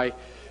ulcer guy,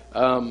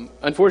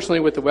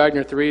 unfortunately with the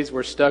Wagner 3s,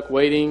 we're stuck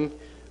waiting,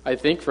 I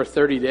think, for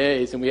 30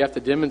 days, and we have to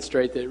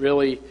demonstrate that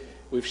really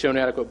we've shown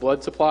adequate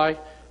blood supply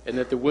and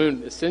that the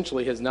wound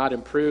essentially has not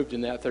improved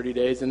in that 30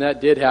 days, and that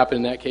did happen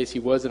in that case. He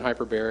was in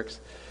hyperbarics,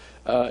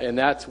 and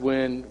that's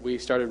when we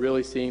started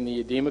really seeing the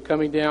edema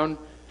coming down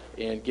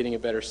and getting a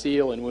better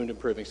seal and wound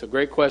improving. So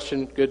great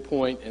question, good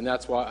point, and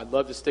that's why I'd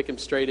love to stick him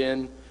straight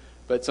in,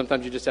 but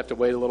sometimes you just have to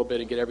wait a little bit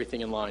and get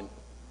everything in line.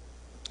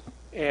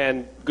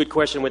 And good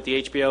question with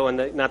the HBO,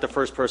 and not the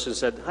first person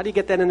said, how do you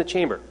get that in the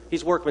chamber?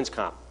 He's workman's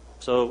comp.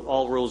 So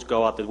all rules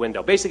go out the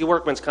window. Basically,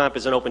 workman's comp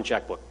is an open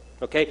checkbook,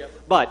 okay? Yep.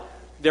 But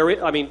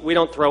we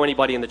don't throw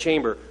anybody in the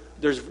chamber.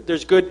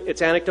 There's good,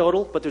 it's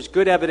anecdotal, but there's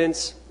good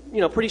evidence,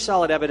 pretty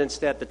solid evidence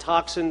that the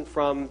toxin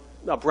from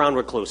a brown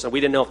recluse, and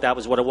we didn't know if that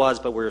was what it was,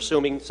 but we're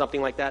assuming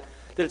something like that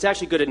it's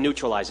actually good at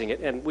neutralizing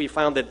it, and we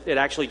found that it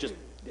actually just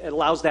it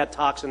allows that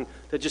toxin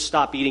to just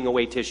stop eating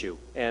away tissue.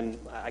 And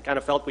I kind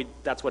of felt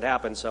that's what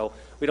happened. So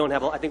we don't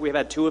have, I think we've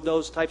had 2 of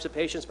those types of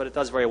patients, but it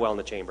does very well in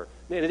the chamber.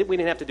 We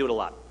didn't have to do it a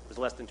lot. It was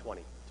less than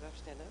 20. Do I have to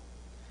stand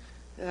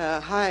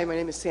up? Hi, my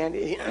name is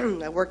Sandy.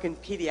 I work in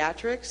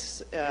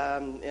pediatrics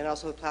and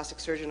also a plastic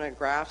surgeon on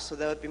grafts. So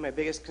that would be my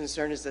biggest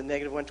concern is the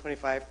negative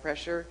 125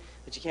 pressure,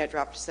 that you can't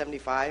drop to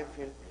 75.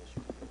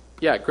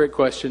 Yeah, great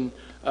question.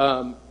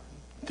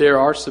 There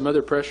are some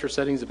other pressure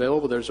settings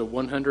available. There's a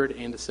 100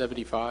 and a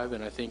 75,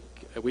 and I think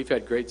we've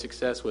had great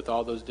success with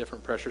all those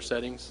different pressure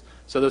settings.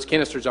 So those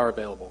canisters are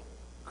available.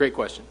 Great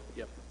question.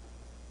 Yep.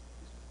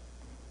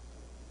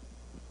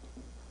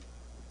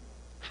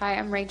 Hi,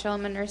 I'm Rachel.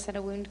 I'm a nurse at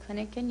a wound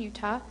clinic in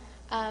Utah.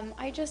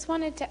 I just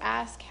wanted to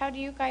ask, how do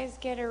you guys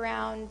get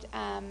around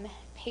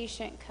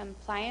patient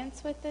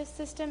compliance with this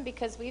system?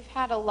 Because we've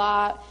had a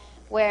lot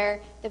where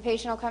the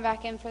patient will come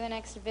back in for the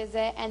next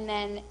visit and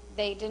then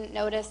they didn't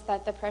notice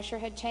that the pressure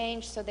had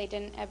changed, so they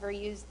didn't ever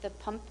use the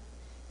pump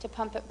to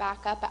pump it back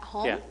up at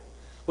home. Yeah.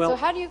 Well, so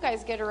how do you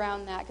guys get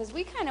around that? Because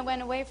we kind of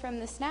went away from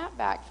the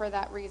snapback for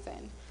that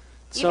reason,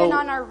 so, even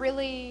on our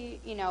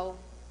really,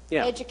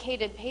 yeah.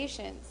 educated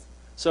patients.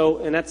 So,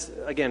 and that's,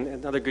 again,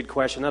 another good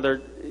question.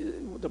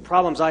 The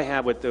problems I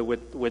have with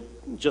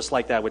just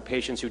like that with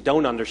patients who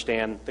don't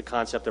understand the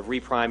concept of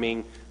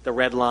repriming, the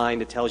red line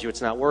that tells you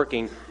it's not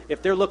working,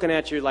 if they're looking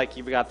at you like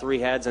you've got 3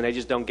 heads and they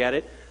just don't get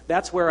it,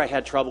 that's where I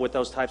had trouble with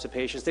those types of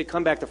patients. They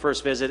come back the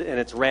first visit and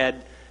it's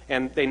red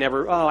and they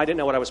never, I didn't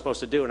know what I was supposed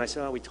to do. And I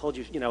said, we told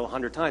you,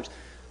 100 times.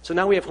 So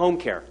now we have home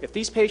care. If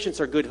these patients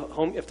are good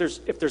home, if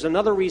there's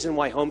another reason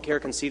why home care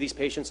can see these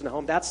patients in the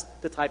home, that's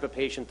the type of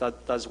patient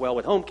that does well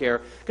with home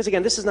care. Because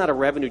again, this is not a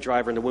revenue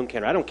driver in the wound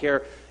care. I don't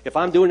care if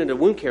I'm doing it in the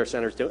wound care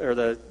centers or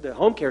the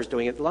home care is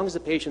doing it, as long as the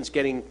patient's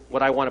getting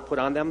what I want to put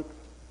on them.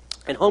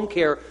 And home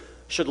care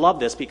should love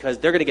this because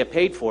they're going to get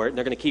paid for it and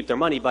they're going to keep their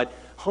money, but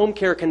home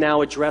care can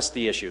now address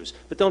the issues.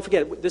 But don't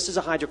forget, this is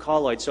a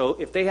hydrocolloid, so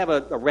if they have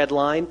a red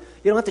line,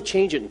 you don't have to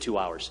change it in 2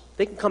 hours.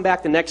 They can come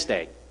back the next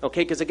day,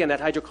 okay? Because again,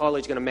 that hydrocolloid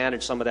is going to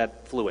manage some of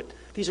that fluid.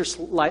 These are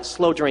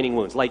slow draining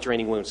wounds, light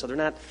draining wounds, so they're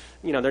not,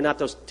 they're not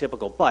those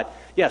typical. But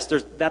yes,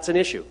 that's an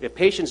issue. If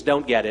patients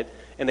don't get it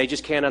and they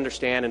just can't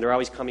understand and they're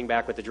always coming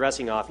back with the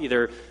dressing off,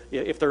 either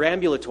if they're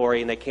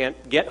ambulatory and they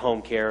can't get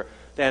home care,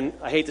 then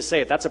I hate to say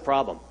it, that's a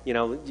problem.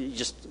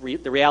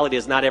 The reality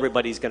is not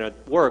everybody's going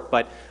to work,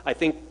 but I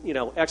think,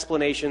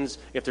 explanations,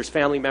 if there's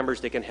family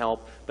members, they can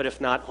help. But if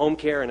not, home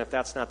care, and if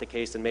that's not the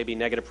case, then maybe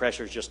negative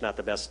pressure is just not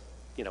the best,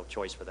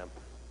 choice for them.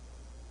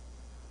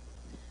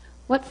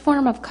 What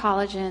form of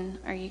collagen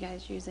are you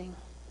guys using?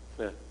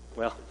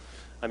 Well,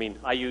 I mean,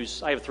 I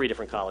have 3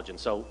 different collagens.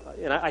 So,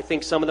 and I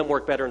think some of them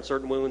work better in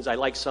certain wounds. I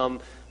like some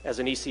as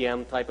an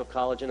ECM type of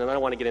collagen, and I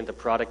don't want to get into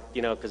product,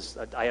 because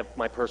I have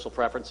my personal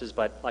preferences.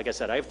 But like I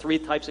said, I have 3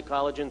 types of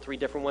collagen, 3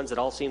 different ones that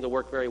all seem to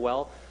work very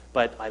well.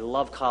 But I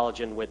love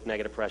collagen with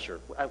negative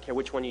pressure. I don't care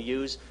which one you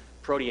use.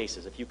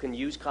 Proteases. If you can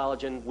use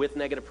collagen with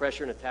negative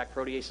pressure and attack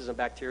proteases and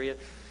bacteria,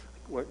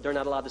 they're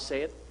not allowed to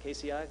say it,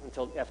 KCI,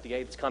 until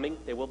FDA is coming.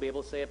 They will be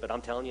able to say it, but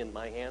I'm telling you, in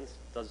my hands,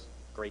 it does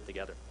great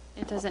together.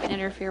 It doesn't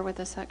interfere with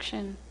the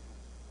suction?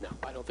 No.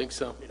 I don't think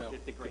so. No.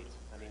 It degrades.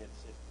 I mean,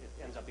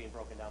 it ends up being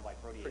broken down by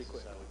proteases,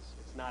 so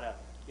it's not a,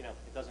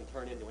 it doesn't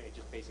turn into it. It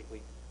just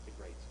basically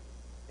degrades.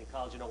 And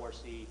collagen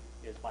ORC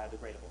is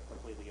biodegradable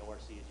completely.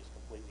 ORC is just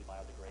completely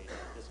biodegradable.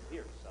 It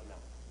disappears, so no,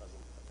 it doesn't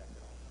affect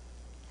it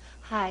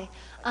all.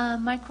 Hi.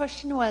 My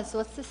question was,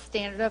 what's the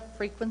standard of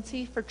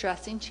frequency for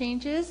dressing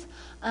changes?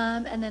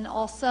 And then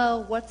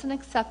also, what's an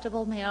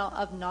acceptable amount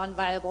of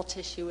non-viable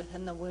tissue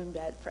within the wound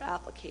bed for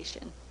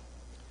application?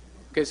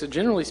 Okay, so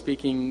generally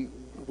speaking,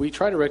 we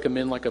try to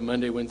recommend like a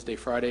Monday, Wednesday,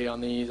 Friday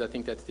on these. I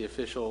think that's the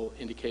official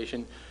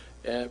indication.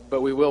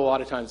 But we will a lot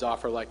of times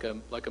offer like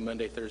a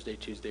Monday, Thursday,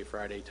 Tuesday,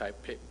 Friday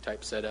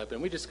type setup.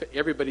 And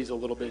everybody's a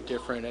little bit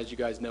different. As you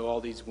guys know,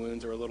 all these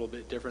wounds are a little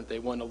bit different. They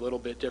want a little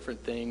bit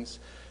different things.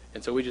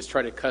 And so we just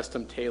try to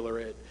custom tailor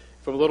it.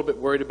 If I'm a little bit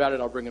worried about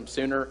it, I'll bring them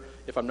sooner.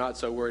 If I'm not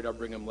so worried, I'll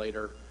bring them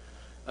later.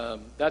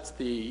 That's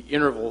the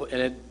interval.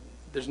 And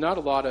there's not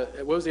a lot of,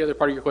 what was the other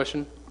part of your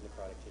question?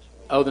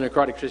 Oh, the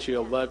necrotic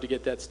tissue. I'd love to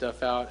get that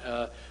stuff out.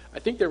 I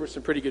think there were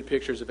some pretty good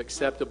pictures of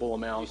acceptable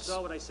amounts. You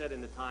saw what I said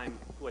in the time,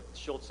 what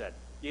Schultz said.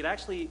 You'd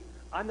actually,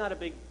 I'm not a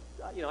big,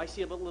 I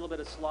see a little bit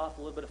of slough,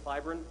 a little bit of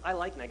fibrin. I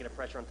like negative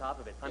pressure on top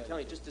of it. I'm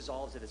telling you, it just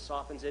dissolves it. It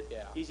softens it.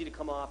 Yeah. Easy to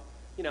come off.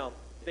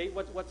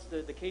 What's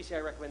the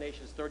KCI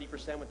recommendation is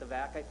 30% with the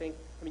VAC, I think.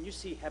 I mean, you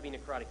see heavy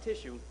necrotic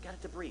tissue, got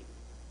it debride.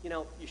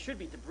 You should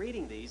be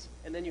debriding these,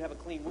 and then you have a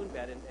clean wound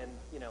bed,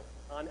 and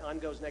on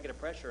goes negative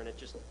pressure, and it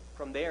just,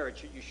 from there,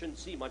 you shouldn't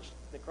see much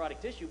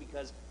necrotic tissue,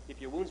 because if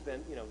your wound's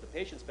been, the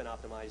patient's been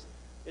optimized,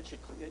 it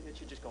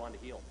should just go on to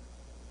heal.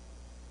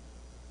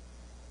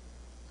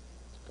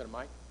 Got a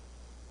mic?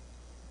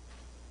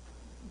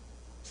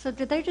 So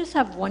do they just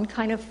have one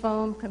kind of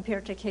foam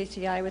compared to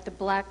KCI with the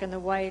black and the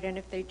white, and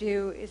if they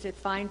do, is it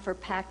fine for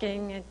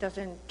packing? It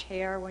doesn't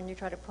tear when you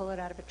try to pull it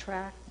out of a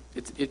track?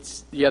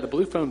 Yeah, the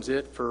blue foam's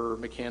it for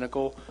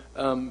mechanical.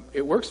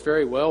 It works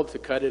very well to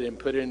cut it and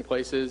put it in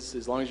places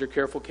as long as you're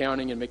careful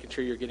counting and making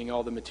sure you're getting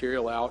all the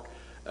material out.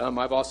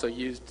 I've also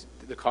used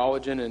the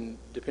collagen, and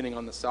depending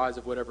on the size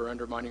of whatever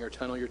undermining or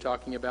tunnel you're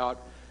talking about.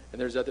 And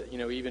there's other,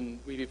 we've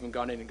even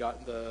gone in and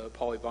gotten the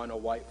polyvinyl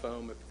white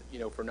foam,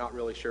 if we're not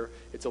really sure.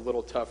 It's a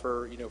little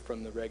tougher,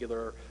 from the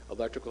regular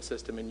electrical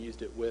system, and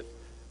used it with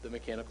the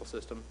mechanical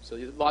system. So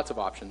lots of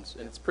options,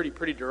 and it's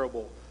pretty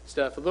durable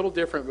stuff. A little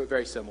different, but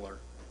very similar.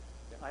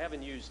 I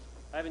haven't used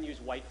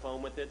white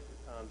foam with it.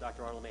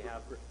 Dr. Arnold may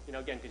have,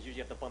 again, because usually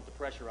you have to bump the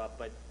pressure up.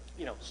 But,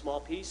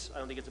 small piece, I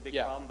don't think it's a big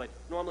problem. But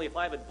normally if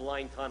I have a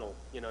blind tunnel,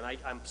 and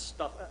I'm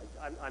stuck,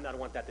 I don't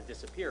want that to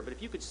disappear. But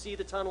if you could see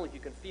the tunnel, if you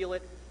can feel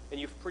it, and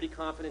you're pretty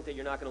confident that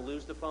you're not going to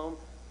lose the foam,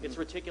 it's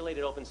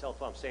reticulated open cell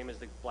foam, same as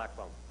the black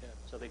foam. Yeah.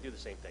 So they do the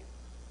same thing.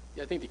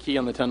 Yeah, I think the key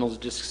on the tunnels is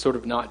just sort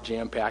of not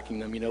jam-packing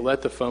them.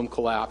 Let the foam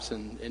collapse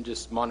and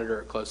just monitor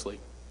it closely.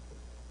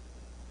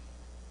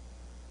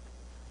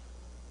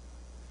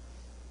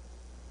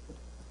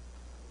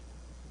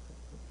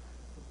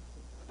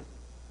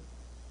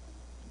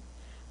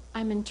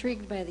 I'm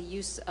intrigued by the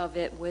use of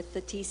it with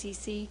the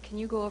TCC. Can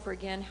you go over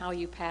again how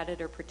you padded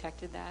or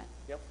protected that?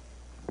 Yep.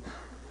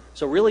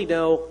 So really,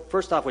 no.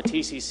 First off, with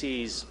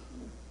TCCs,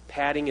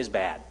 padding is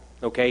bad.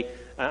 Okay,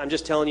 I'm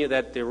just telling you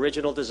that the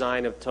original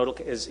design of total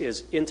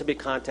is intimate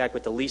contact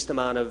with the least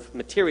amount of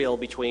material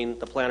between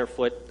the plantar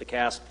foot, the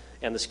cast,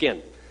 and the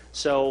skin.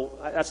 So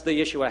that's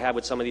the issue I have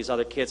with some of these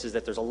other kits, is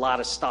that there's a lot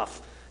of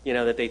stuff,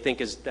 that they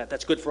think is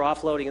that's good for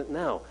offloading.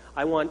 No,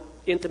 I want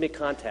intimate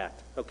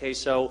contact. Okay,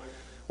 so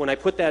when I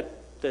put the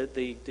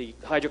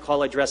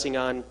hydrocolloid dressing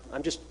on,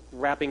 I'm just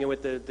wrapping it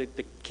with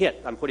the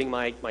kit. I'm putting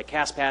my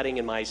cast padding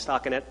and my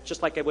stockinette,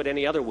 just like I would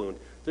any other wound.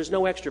 There's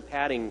no extra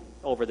padding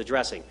over the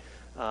dressing.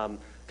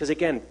 Because Because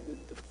again,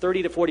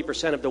 30 to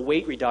 40% of the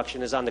weight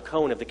reduction is on the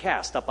cone of the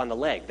cast, up on the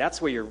leg.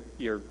 That's where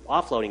your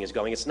offloading is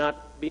going. It's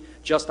not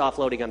just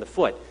offloading on the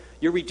foot.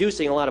 You're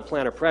reducing a lot of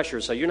plantar pressure,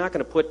 so you're not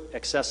going to put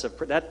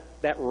excessive,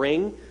 that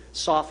ring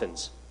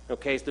softens,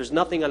 okay? There's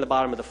nothing on the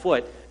bottom of the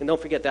foot, and don't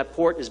forget that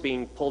port is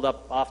being pulled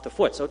up off the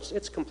foot. So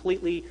it's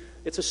completely,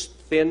 it's a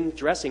thin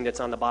dressing that's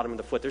on the bottom of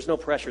the foot. There's no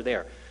pressure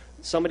there.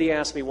 Somebody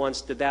asked me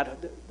once,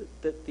 and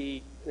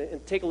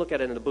take a look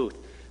at it in the booth.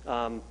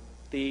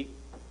 The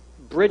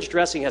bridge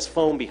dressing has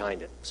foam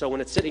behind it. So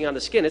when it's sitting on the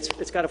skin,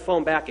 it's got a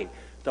foam backing.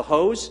 The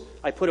hose,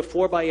 I put a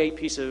 4x8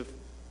 piece of,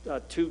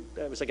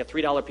 it was like a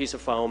 $3 piece of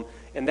foam,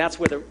 and that's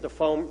where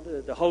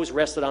the hose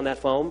rested on that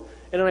foam,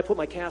 and then I put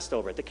my cast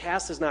over it. The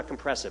cast is not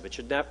compressive. It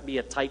should not be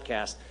a tight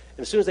cast. And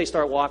as soon as they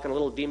start walking, a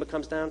little edema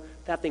comes down,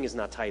 that thing is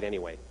not tight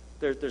anyway.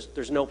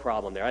 There's no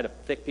problem there. I had a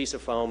thick piece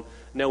of foam,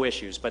 no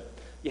issues. But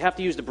you have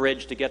to use the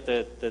bridge to get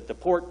the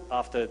port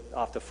off the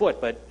foot,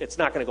 but it's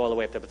not going to go all the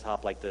way up to the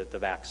top like the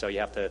vac. So you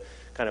have to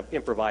kind of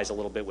improvise a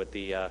little bit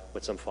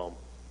with some foam.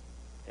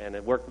 And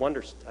it worked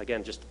wonders.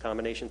 Again, just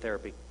combination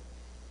therapy.